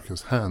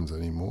America's hands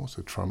anymore.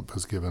 So Trump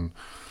has given,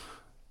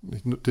 he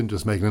didn't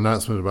just make an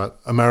announcement about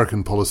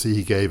American policy,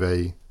 he gave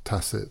a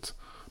tacit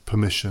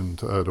permission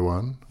to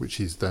Erdogan, which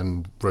he's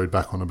then rode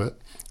back on a bit,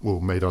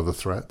 or made other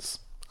threats,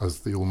 as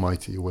the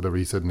Almighty, or whatever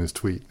he said in his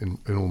tweet, in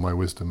all my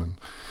wisdom and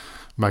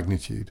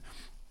magnitude.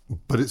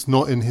 But it's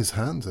not in his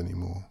hands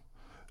anymore.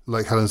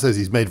 Like Helen says,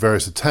 he's made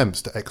various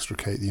attempts to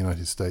extricate the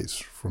United States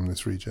from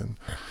this region,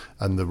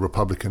 and the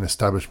Republican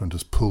establishment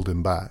has pulled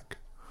him back.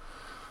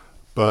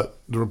 But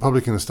the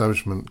Republican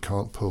establishment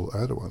can't pull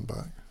Erdogan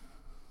back.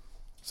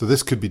 So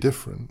this could be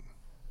different.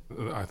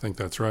 I think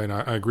that's right.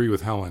 I agree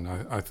with Helen.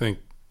 I think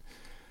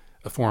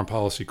a foreign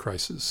policy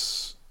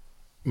crisis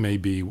may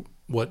be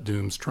what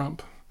dooms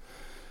Trump.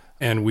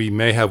 And we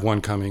may have one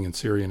coming in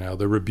Syria now.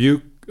 The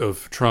rebuke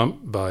of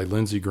Trump by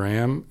Lindsey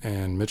Graham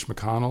and Mitch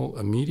McConnell,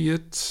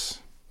 immediate,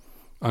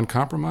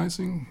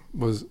 uncompromising,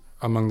 was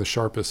among the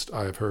sharpest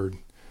I have heard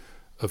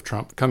of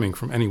Trump coming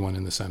from anyone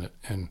in the Senate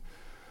in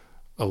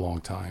a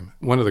long time.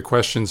 One of the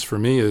questions for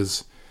me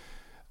is,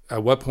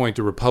 at what point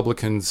do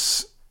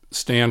Republicans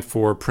stand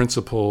for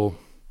principle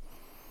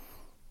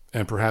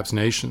and perhaps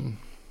nation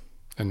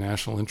and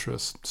national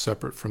interest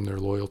separate from their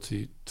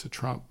loyalty to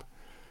Trump?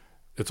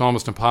 It's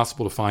almost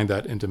impossible to find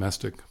that in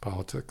domestic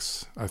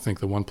politics. I think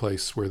the one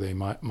place where they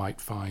might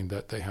find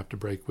that they have to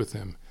break with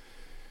him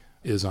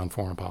is on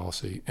foreign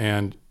policy.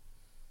 And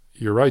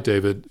you're right,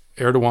 David.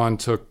 Erdogan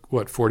took,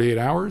 48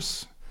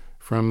 hours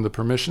from the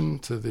permission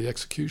to the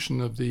execution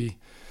of the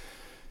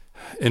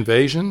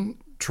invasion.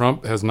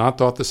 Trump has not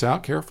thought this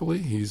out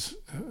carefully.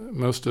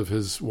 Most of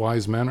his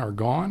wise men are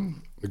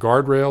gone. The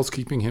guardrails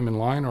keeping him in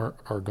line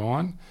are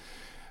gone.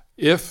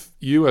 If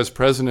you as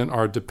president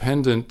are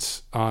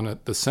dependent on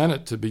the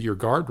Senate to be your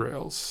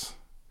guardrails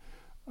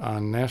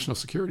on national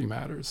security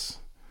matters,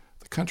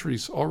 the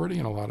country's already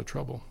in a lot of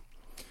trouble.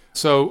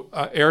 So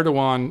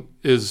Erdogan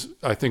is,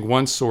 I think,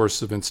 one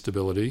source of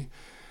instability.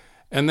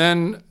 And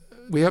then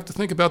we have to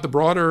think about the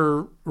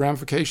broader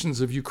ramifications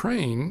of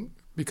Ukraine,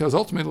 because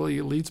ultimately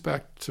it leads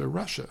back to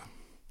Russia.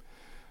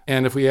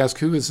 And if we ask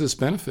who is this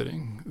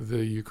benefiting,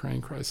 the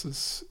Ukraine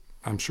crisis,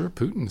 I'm sure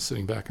Putin is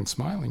sitting back and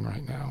smiling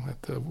right now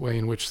at the way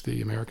in which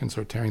the Americans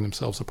are tearing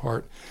themselves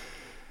apart.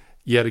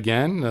 Yet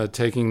again,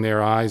 taking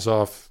their eyes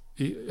off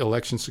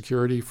election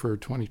security for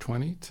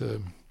 2020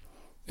 to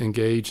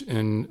engage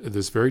in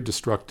this very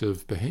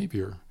destructive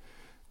behavior,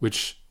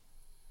 which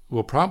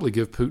will probably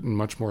give Putin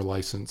much more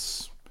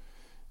license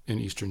in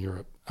Eastern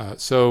Europe.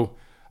 So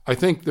I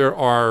think there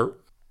are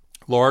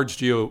large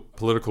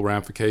geopolitical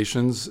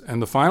ramifications.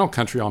 And the final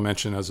country I'll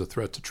mention as a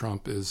threat to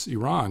Trump is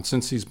Iran.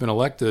 Since he's been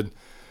elected,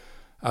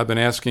 I've been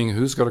asking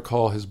who's going to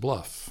call his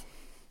bluff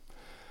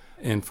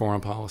in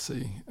foreign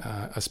policy,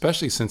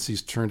 especially since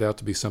he's turned out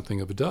to be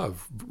something of a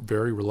dove,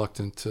 very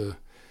reluctant to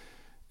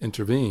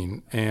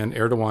intervene. And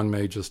Erdogan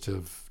may just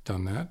have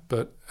done that,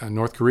 but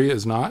North Korea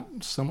is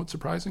not, somewhat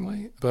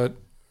surprisingly. But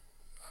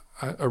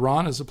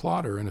Iran is a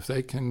plotter, and if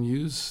they can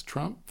use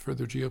Trump for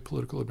their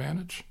geopolitical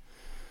advantage,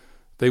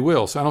 they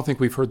will. So I don't think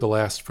we've heard the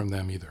last from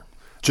them either.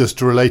 Just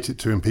to relate it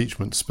to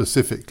impeachment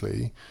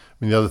specifically, I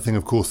mean, the other thing,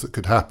 of course, that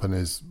could happen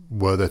is,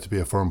 were there to be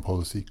a foreign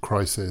policy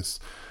crisis,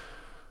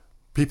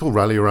 people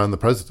rally around the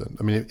president.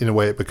 I mean, in a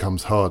way, it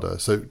becomes harder.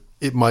 So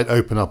it might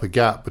open up a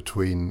gap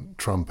between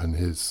Trump and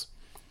his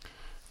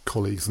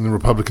colleagues on the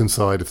Republican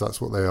side, if that's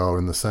what they are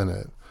in the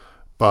Senate.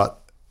 But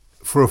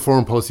for a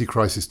foreign policy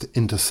crisis to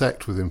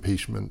intersect with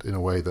impeachment in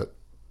a way that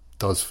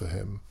does for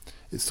him,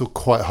 it's still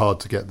quite hard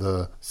to get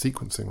the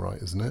sequencing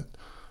right, isn't it?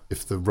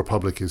 If the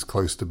Republic is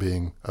close to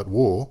being at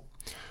war,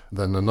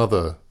 then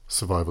another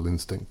survival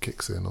instinct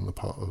kicks in on the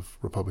part of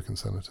Republican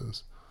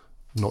senators,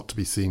 not to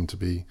be seen to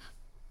be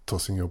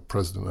tossing your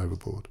president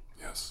overboard.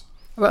 Yes.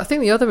 Well, I think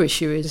the other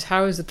issue is,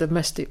 how is the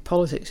domestic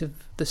politics of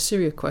the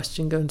Syria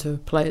question going to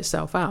play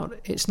itself out?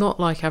 It's not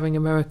like having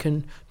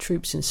American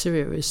troops in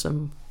Syria is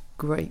some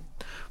great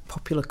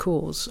popular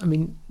cause. I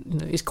mean,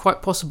 it's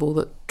quite possible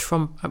that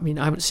Trump, I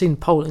haven't seen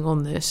polling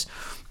on this,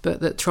 but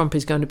that Trump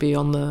is going to be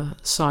on the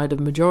side of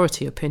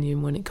majority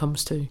opinion when it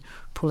comes to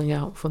pulling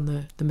out from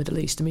the Middle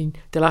East. I mean,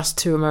 the last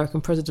two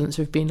American presidents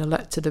who've been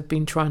elected have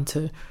been trying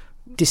to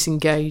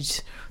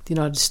disengage the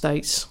United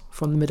States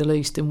from the Middle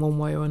East in one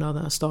way or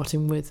another,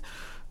 starting with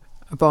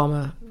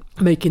Obama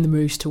making the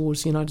moves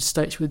towards the United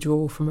States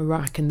withdrawal from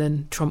Iraq, and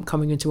then Trump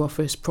coming into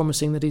office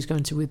promising that he's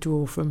going to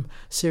withdraw from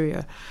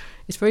Syria.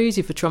 It's very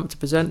easy for Trump to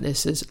present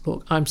this as,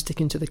 look, I'm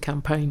sticking to the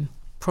campaign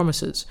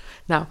promises.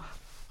 Now,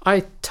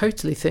 I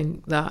totally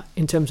think that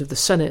in terms of the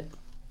Senate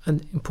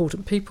and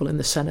important people in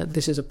the Senate,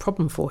 this is a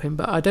problem for him,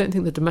 but I don't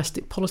think the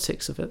domestic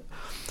politics of it,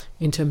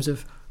 in terms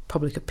of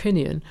public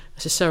opinion,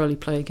 necessarily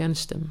play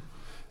against him.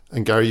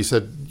 And Gary, you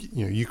said,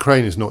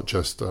 Ukraine is not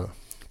just a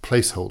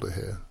placeholder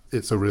here.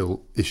 It's a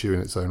real issue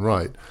in its own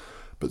right.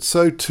 But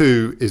so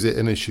too is it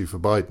an issue for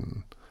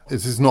Biden.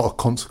 It is not a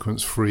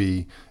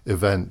consequence-free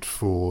event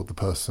for the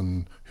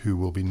person who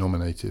will be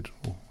nominated,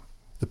 or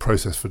the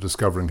process for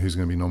discovering who's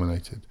going to be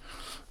nominated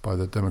by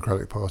the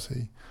Democratic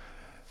Party.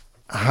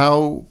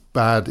 How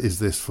bad is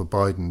this for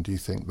Biden, do you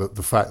think, that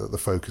the fact that the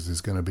focus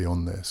is going to be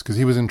on this? Because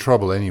he was in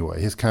trouble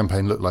anyway. His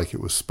campaign looked like it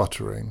was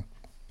sputtering.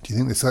 Do you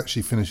think this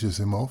actually finishes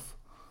him off?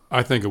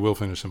 I think it will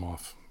finish him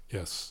off,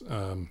 yes.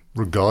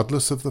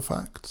 Regardless of the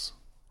facts?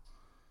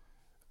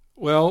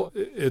 Well,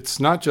 it's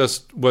not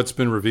just what's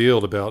been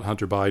revealed about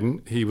Hunter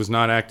Biden. He was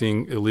not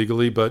acting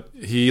illegally, but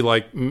he,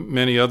 like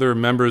many other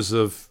members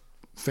of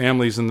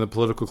families in the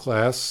political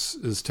class,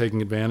 is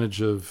taking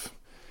advantage of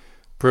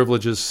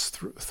privileges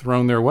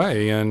thrown their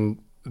way.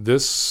 And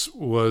this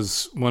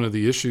was one of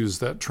the issues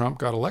that Trump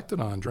got elected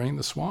on, drain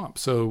the swamp.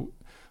 So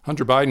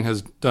Hunter Biden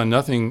has done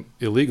nothing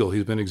illegal.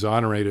 He's been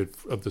exonerated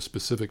of the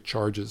specific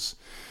charges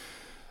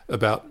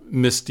about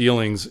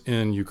misdealings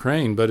in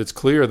Ukraine. But it's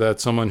clear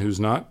that someone who's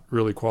not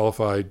really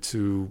qualified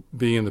to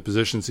be in the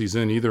positions he's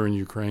in, either in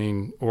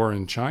Ukraine or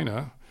in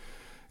China,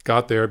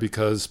 got there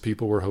because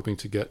people were hoping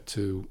to get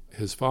to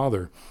his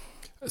father.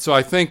 So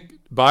I think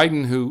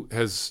Biden, who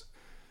has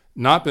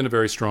not been a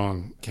very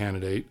strong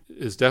candidate,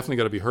 is definitely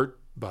going to be hurt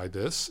by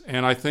this.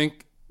 And I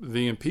think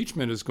the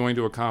impeachment is going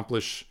to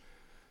accomplish,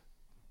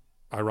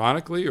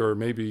 ironically, or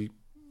maybe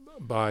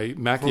by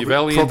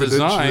Machiavellian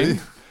design,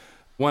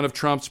 one of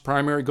Trump's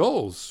primary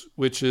goals,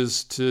 which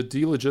is to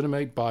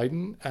delegitimate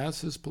Biden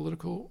as his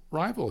political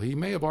rival. He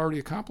may have already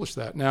accomplished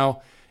that.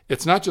 Now,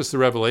 it's not just the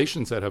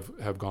revelations that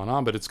have gone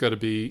on, but it's got to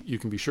be, you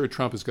can be sure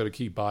Trump has got to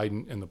keep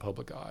Biden in the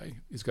public eye.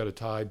 He's got to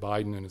tie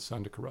Biden and his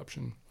son to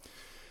corruption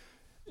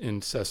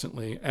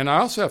incessantly. And I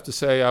also have to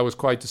say I was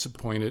quite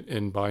disappointed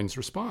in Biden's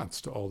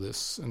response to all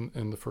this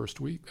in the first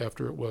week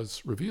after it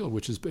was revealed,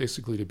 which is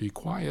basically to be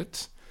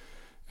quiet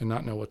and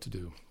not know what to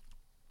do.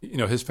 You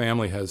know, his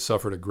family has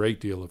suffered a great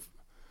deal of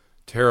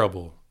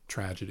terrible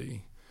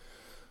tragedy,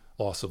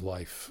 loss of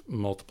life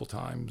multiple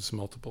times,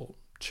 multiple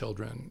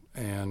children.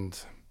 And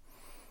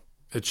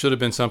it should have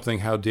been something,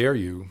 how dare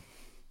you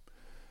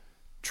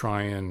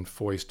try and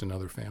foist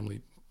another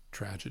family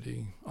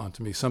tragedy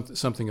onto me,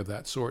 something of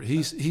that sort.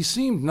 He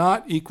seemed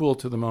not equal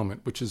to the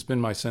moment, which has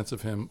been my sense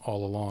of him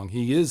all along.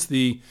 He is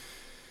the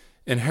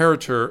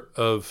inheritor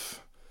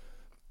of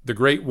the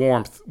great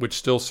warmth which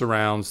still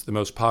surrounds the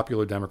most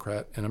popular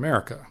Democrat in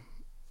America,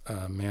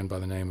 a man by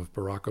the name of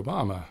Barack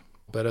Obama.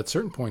 But at a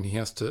certain point, he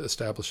has to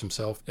establish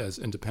himself as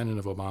independent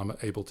of Obama,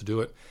 able to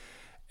do it.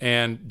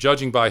 And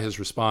judging by his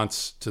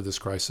response to this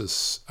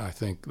crisis, I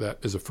think that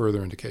is a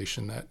further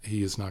indication that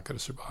he is not going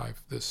to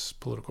survive this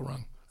political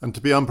run. And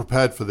to be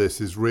unprepared for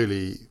this is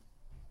really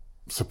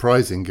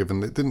surprising,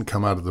 given it didn't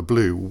come out of the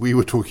blue. We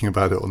were talking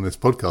about it on this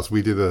podcast.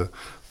 We did a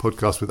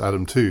podcast with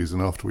Adam Tooze,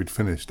 and after we'd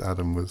finished,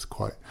 Adam was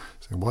quite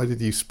saying, "Why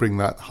did you spring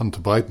that Hunter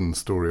Biden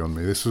story on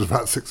me?" This was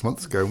about 6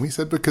 months ago. And we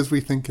said, because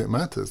we think it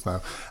matters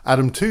now.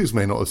 Adam Tooze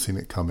may not have seen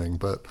it coming,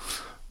 but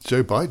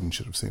Joe Biden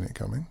should have seen it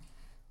coming.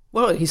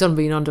 Well, he's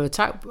been under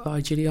attack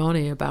by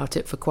Giuliani about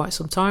it for quite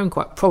some time,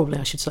 quite probably,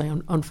 I should say,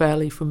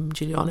 unfairly from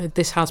Giuliani.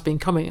 This has been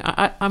coming.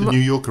 The New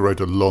Yorker wrote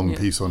a long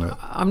piece on it.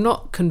 I'm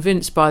not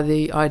convinced by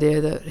the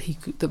idea that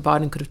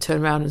Biden could have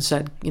turned around and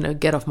said,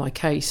 get off my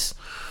case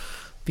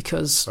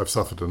because I've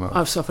suffered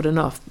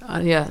enough.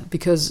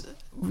 Because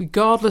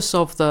regardless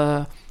of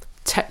the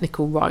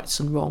technical rights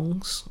and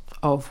wrongs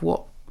of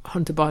what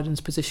Hunter Biden's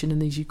position in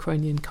these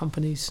Ukrainian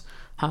companies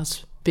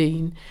has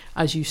been,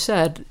 as you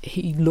said,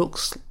 he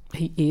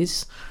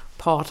is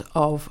part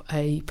of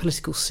a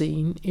political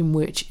scene in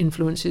which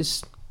influence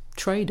is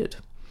traded,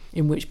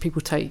 in which people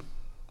take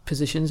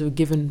positions or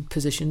given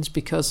positions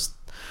because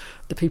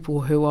the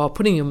people who are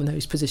putting them in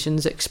those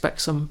positions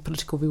expect some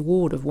political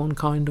reward of one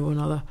kind or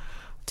another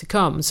to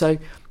come. So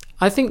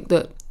I think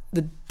that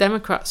the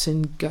Democrats,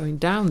 in going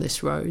down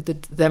this road, the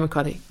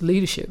Democratic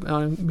leadership,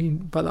 I mean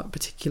by that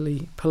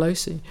particularly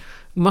Pelosi,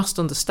 must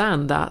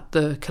understand that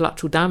the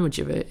collateral damage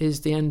of it is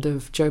the end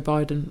of Joe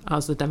Biden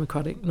as the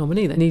Democratic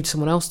nominee. They need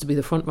someone else to be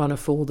the front runner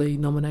for the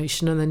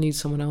nomination, and they need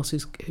someone else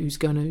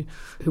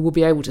who will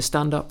be able to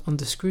stand up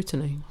under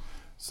scrutiny.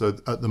 So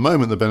at the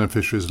moment, the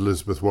beneficiary is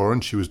Elizabeth Warren.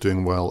 She was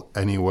doing well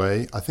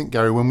anyway. I think,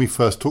 Gary, when we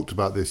first talked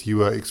about this, you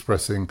were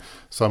expressing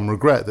some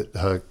regret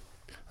that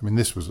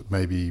this was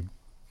maybe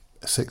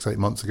 6-8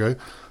 months ago,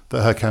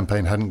 that her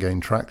campaign hadn't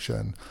gained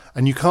traction.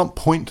 And you can't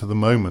point to the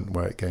moment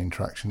where it gained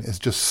traction. It's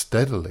just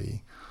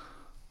steadily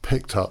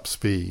picked up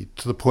speed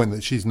to the point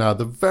that she's now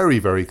the very,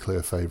 very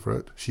clear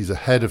favourite. She's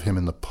ahead of him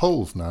in the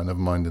polls now, never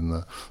mind in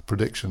the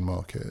prediction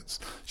markets.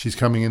 She's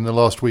coming in the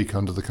last week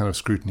under the kind of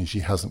scrutiny she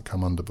hasn't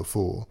come under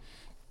before.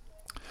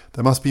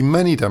 There must be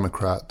many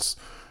Democrats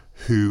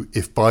who,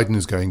 if Biden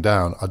is going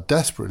down, are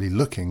desperately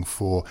looking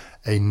for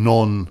a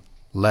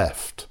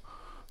non-left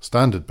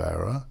standard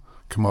bearer.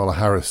 Kamala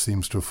Harris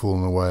seems to have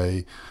fallen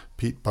away.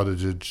 Pete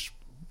Buttigieg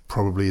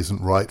probably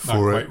isn't right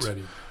for it. Not quite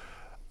ready.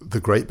 The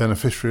great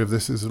beneficiary of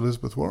this is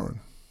Elizabeth Warren.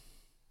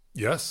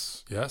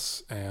 Yes.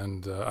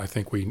 And I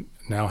think we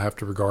now have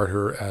to regard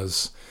her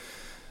as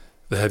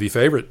the heavy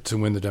favorite to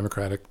win the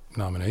Democratic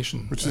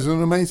nomination. Which is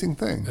an amazing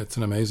thing. It's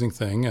an amazing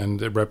thing, and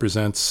it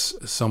represents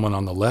someone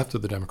on the left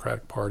of the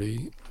Democratic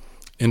Party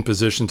in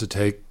position to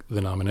take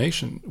the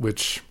nomination,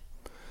 which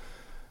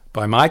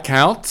By my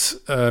count,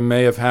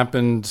 may have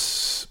happened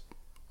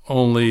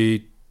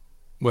only,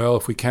 well,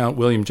 if we count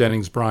William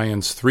Jennings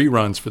Bryan's 3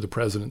 runs for the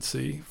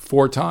presidency,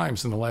 4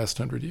 times in the last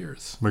 100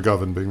 years.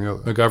 McGovern being the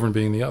other. McGovern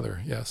being the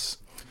other, yes.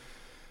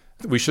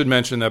 We should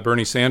mention that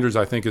Bernie Sanders,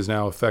 I think, is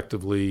now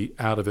effectively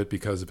out of it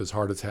because of his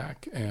heart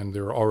attack, and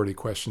there are already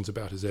questions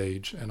about his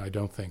age, and I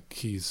don't think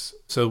he's...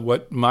 So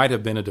what might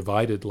have been a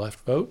divided left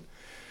vote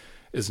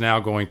is now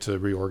going to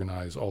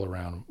reorganize all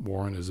around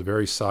Warren as a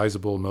very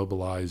sizable,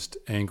 mobilized,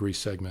 angry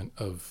segment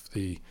of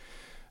the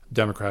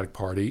Democratic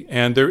Party.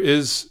 And there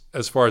is,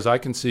 as far as I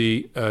can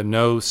see,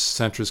 no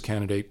centrist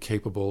candidate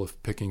capable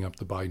of picking up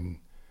the Biden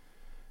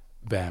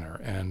banner.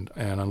 And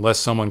unless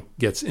someone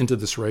gets into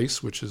this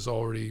race, which is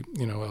already,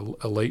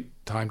 a late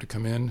time to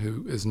come in,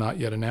 who is not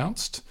yet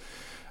announced,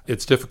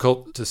 it's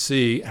difficult to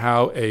see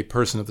how a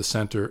person of the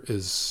center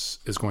is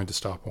going to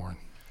stop Warren.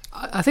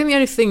 I think the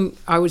only thing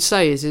I would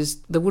say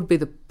is there would be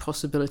the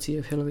possibility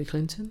of Hillary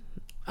Clinton.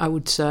 I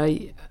would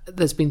say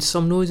there's been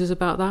some noises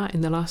about that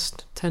in the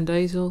last 10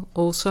 days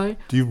or so.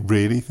 Do you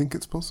really think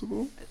it's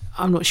possible?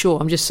 I'm not sure.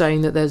 I'm just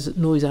saying that there's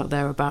noise out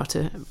there about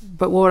it.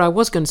 But what I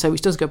was going to say,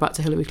 which does go back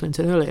to Hillary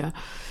Clinton earlier,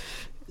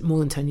 more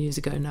than 10 years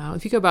ago now,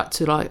 if you go back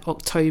to like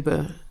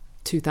October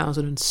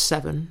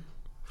 2007,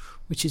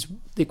 which is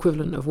the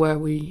equivalent of where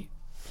we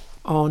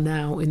are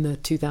now in the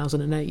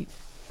 2008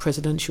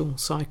 presidential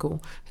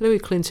cycle, Hillary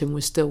Clinton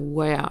was still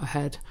way out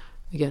ahead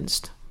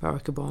against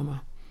Barack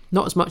Obama.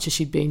 Not as much as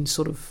she'd been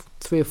sort of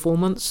 3 or 4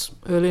 months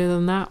earlier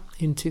than that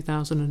in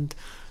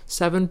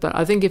 2007. But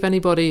I think if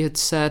anybody had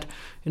said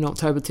in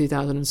October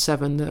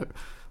 2007 that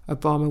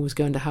Obama was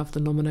going to have the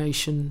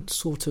nomination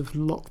sort of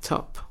locked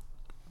up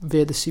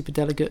via the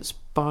superdelegates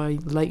by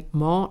late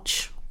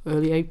March,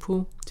 early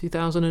April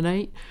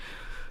 2008,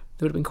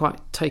 they would have been quite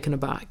taken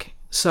aback.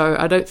 So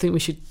I don't think we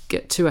should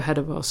get too ahead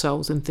of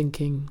ourselves in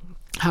thinking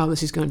how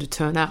this is going to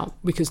turn out,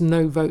 because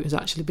no vote has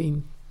actually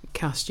been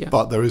cast yet.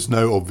 But there is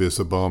no obvious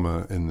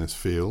Obama in this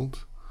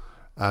field.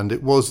 And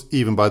it was,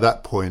 even by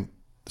that point,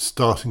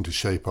 starting to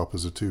shape up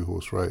as a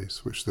 2-horse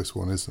race, which this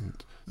one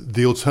isn't.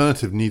 The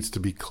alternative needs to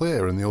be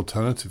clear, and the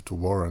alternative to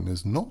Warren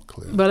is not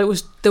clear.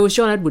 Well, there was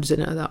John Edwards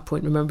in it at that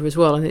point, remember, as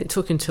well, and it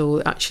took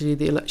until actually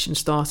the election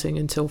starting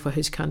until for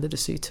his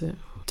candidacy to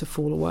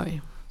fall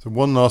away. So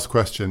one last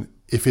question.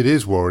 If it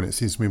is Warren, it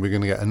seems to me we're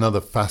going to get another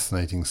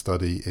fascinating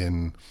study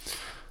in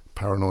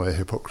paranoia,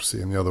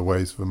 hypocrisy, and the other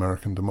ways of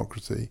American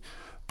democracy,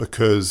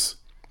 because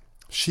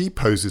she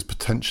poses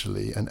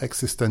potentially an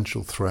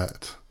existential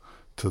threat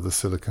to the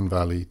Silicon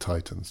Valley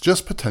titans.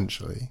 Just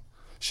potentially.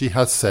 She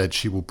has said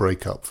she will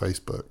break up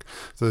Facebook.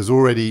 So there's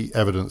already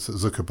evidence that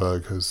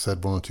Zuckerberg has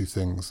said 1 or 2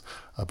 things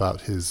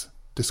about his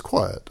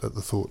disquiet at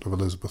the thought of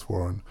Elizabeth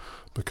Warren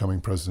becoming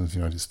president of the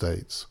United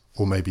States.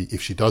 Or maybe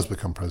if she does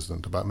become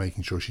president, about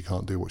making sure she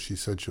can't do what she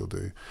said she'll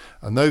do.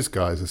 And those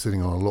guys are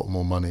sitting on a lot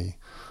more money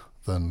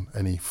than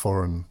any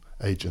foreign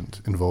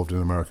agent involved in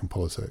American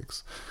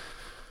politics.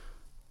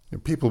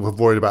 People have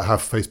worried about how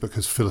Facebook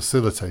has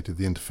facilitated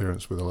the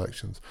interference with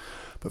elections.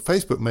 But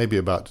Facebook may be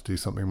about to do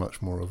something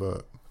much more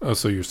overt. Oh,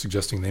 so you're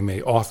suggesting they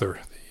may author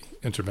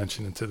the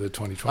intervention into the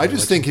 2020 I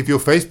just think if you're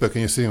Facebook and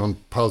you're sitting on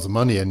piles of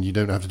money and you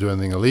don't have to do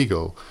anything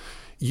illegal,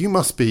 you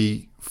must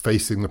be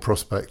facing the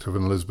prospect of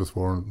an Elizabeth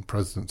Warren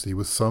presidency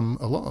with some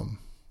alarm.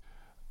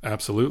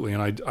 Absolutely.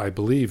 And I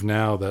believe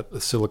now that the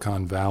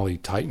Silicon Valley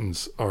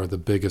titans are the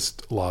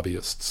biggest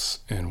lobbyists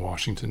in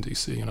Washington,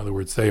 D.C. In other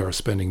words, they are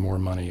spending more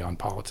money on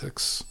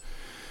politics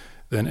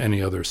than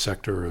any other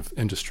sector of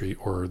industry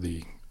or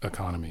the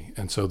economy.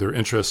 And so their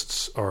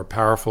interests are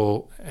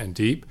powerful and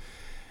deep.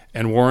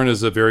 And Warren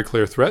is a very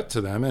clear threat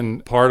to them.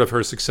 And part of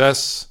her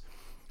success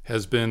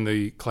has been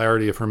the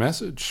clarity of her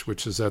message,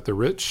 which is that the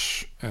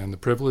rich and the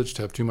privileged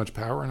have too much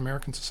power in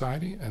American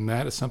society. And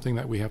that is something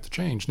that we have to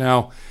change.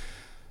 Now,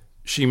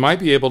 she might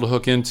be able to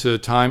hook into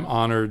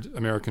time-honored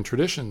American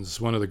traditions.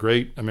 One of the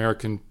great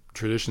American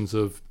traditions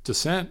of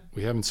dissent,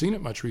 we haven't seen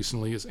it much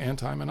recently, is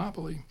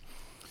anti-monopoly.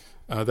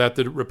 That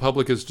the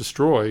republic is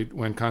destroyed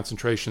when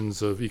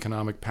concentrations of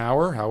economic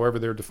power, however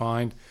they're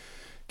defined,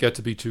 get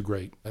to be too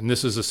great. And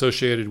this is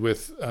associated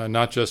with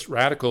not just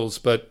radicals,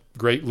 but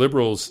great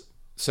liberals,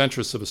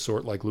 centrists of a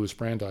sort like Louis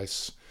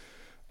Brandeis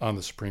on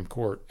the Supreme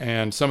Court.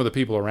 And some of the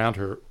people around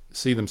her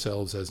see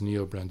themselves as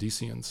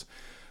neo-Brandisians.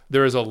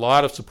 There is a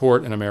lot of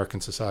support in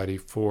American society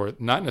for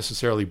not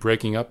necessarily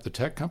breaking up the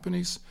tech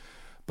companies,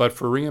 but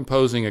for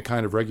reimposing a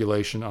kind of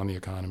regulation on the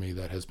economy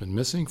that has been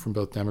missing from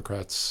both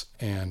Democrats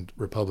and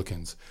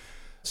Republicans.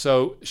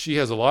 So she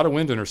has a lot of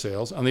wind in her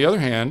sails. On the other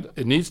hand,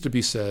 it needs to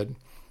be said,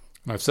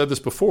 and I've said this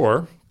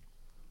before,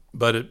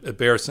 but it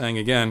bears saying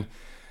again,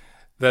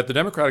 that the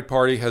Democratic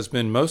Party has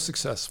been most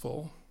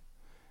successful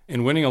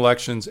in winning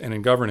elections and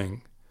in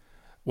governing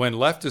when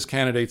leftist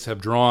candidates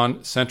have drawn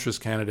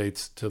centrist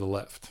candidates to the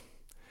left.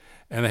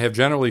 And they have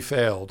generally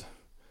failed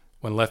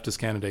when leftist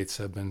candidates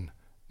have been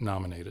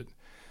nominated.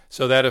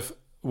 So that if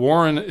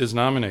Warren is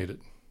nominated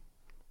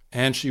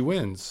and she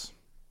wins,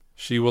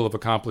 she will have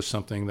accomplished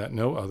something that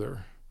no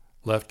other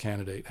left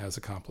candidate has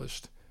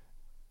accomplished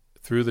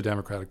through the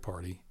Democratic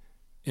Party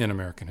in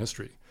American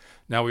history.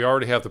 Now, we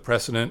already have the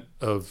precedent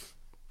of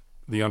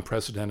the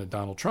unprecedented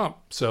Donald Trump.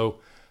 So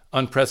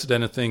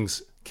unprecedented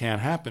things can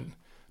happen.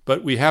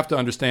 But we have to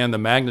understand the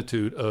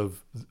magnitude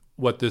of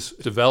what this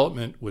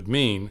development would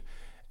mean.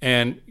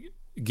 And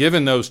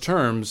given those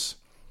terms,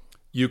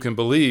 you can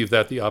believe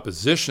that the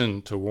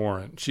opposition to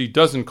Warren, she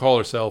doesn't call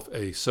herself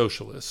a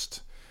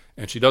socialist,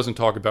 and she doesn't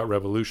talk about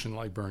revolution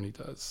like Bernie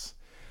does.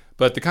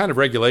 But the kind of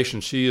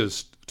regulation she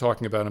is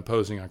talking about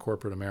imposing on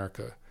corporate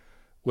America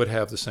would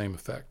have the same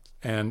effect.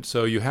 And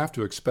so you have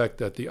to expect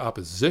that the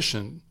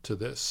opposition to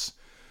this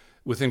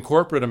within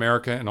corporate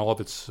America and all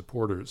of its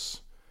supporters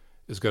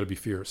is going to be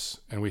fierce.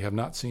 And we have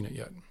not seen it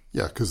yet.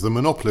 Yeah, because the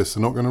monopolists are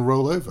not going to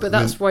roll over. But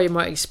that's why you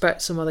might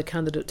expect some other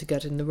candidate to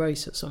get in the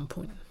race at some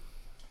point.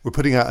 We're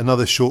putting out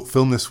another short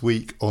film this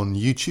week on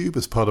YouTube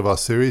as part of our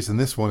series, and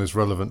this one is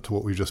relevant to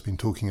what we've just been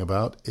talking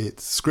about.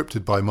 It's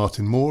scripted by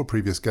Martin Moore, a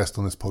previous guest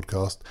on this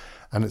podcast,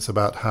 and it's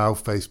about how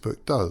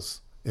Facebook does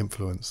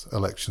influence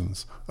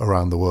elections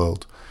around the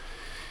world.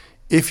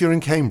 If you're in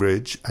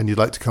Cambridge and you'd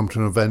like to come to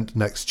an event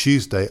next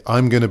Tuesday,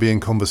 I'm going to be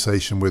in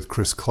conversation with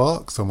Chris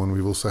Clark, someone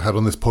we've also had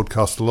on this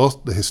podcast a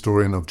lot, the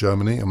historian of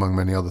Germany, among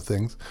many other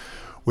things.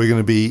 We're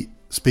going to be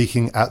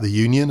speaking at the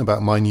Union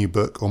about my new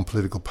book on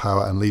political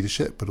power and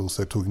leadership, but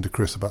also talking to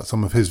Chris about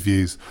some of his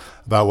views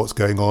about what's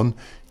going on.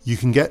 You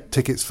can get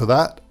tickets for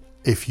that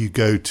if you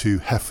go to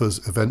Heifer's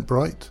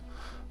Eventbrite.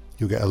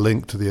 You'll get a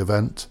link to the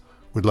event.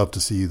 We'd love to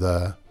see you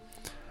there.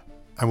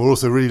 And we're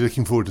also really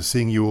looking forward to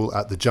seeing you all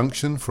at the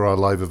Junction for our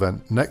live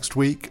event next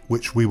week,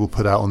 which we will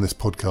put out on this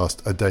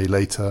podcast a day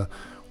later.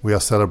 We are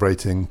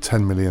celebrating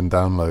 10 million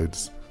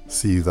downloads.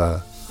 See you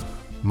there.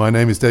 My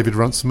name is David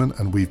Runciman,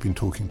 and we've been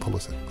talking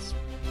politics.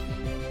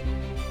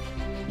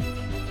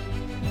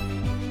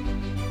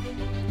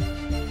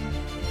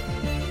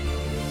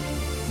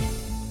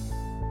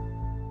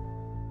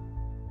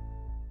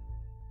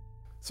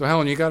 So,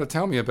 Helen, you got to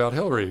tell me about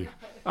Hillary.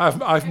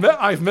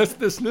 I've missed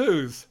this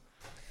news.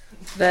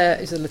 There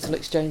is a little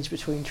exchange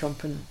between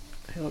Trump and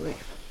Hillary.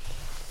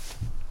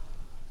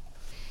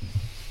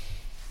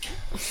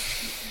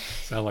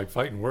 Sound like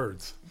fighting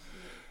words.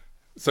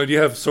 So do you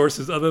have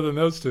sources other than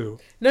those two?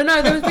 No,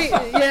 there would be,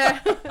 yeah.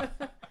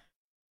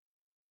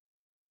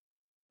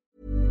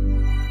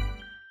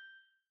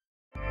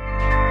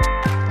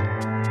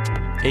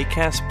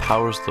 Acast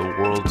powers the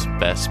world's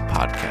best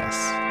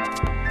podcasts.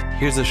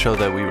 Here's a show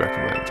that we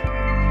recommend.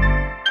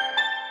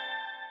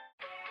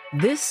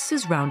 This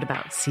is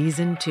Roundabout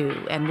Season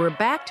 2, and we're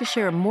back to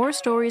share more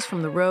stories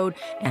from the road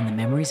and the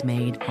memories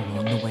made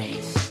along the way.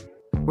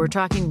 We're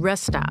talking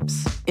rest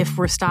stops, if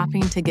we're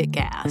stopping to get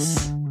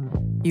gas.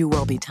 You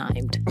will be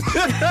timed.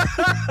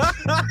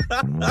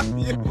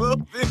 You will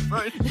be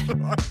for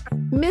sure.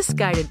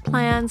 Misguided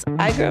plans.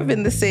 I grew up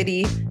in the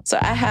city, so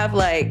I have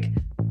a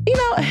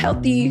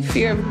healthy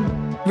fear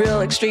of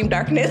real extreme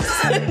darkness.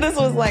 This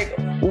was like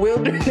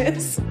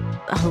wilderness.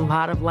 A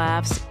lot of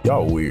laughs.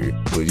 Y'all weird,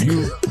 but you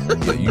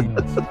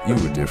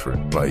were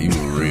different. Like, you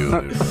were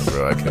real different,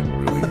 bro. I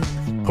can't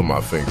really put my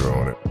finger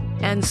on it.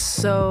 And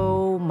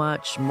so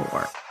much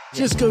more.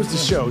 Just goes to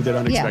show that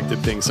unexpected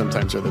things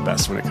sometimes are the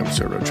best when it comes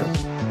to a road trip.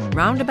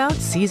 Roundabout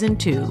Season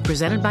 2,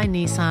 presented by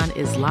Nissan,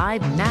 is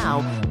live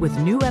now with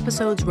new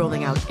episodes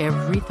rolling out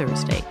every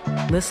Thursday.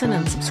 Listen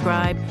and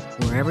subscribe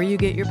wherever you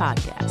get your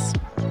podcasts.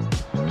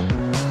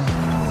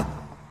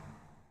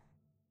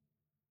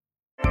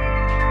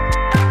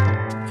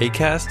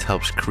 Acast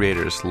helps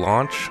creators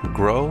launch,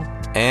 grow,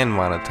 and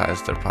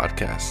monetize their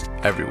podcasts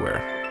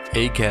everywhere.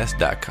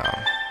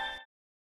 Acast.com.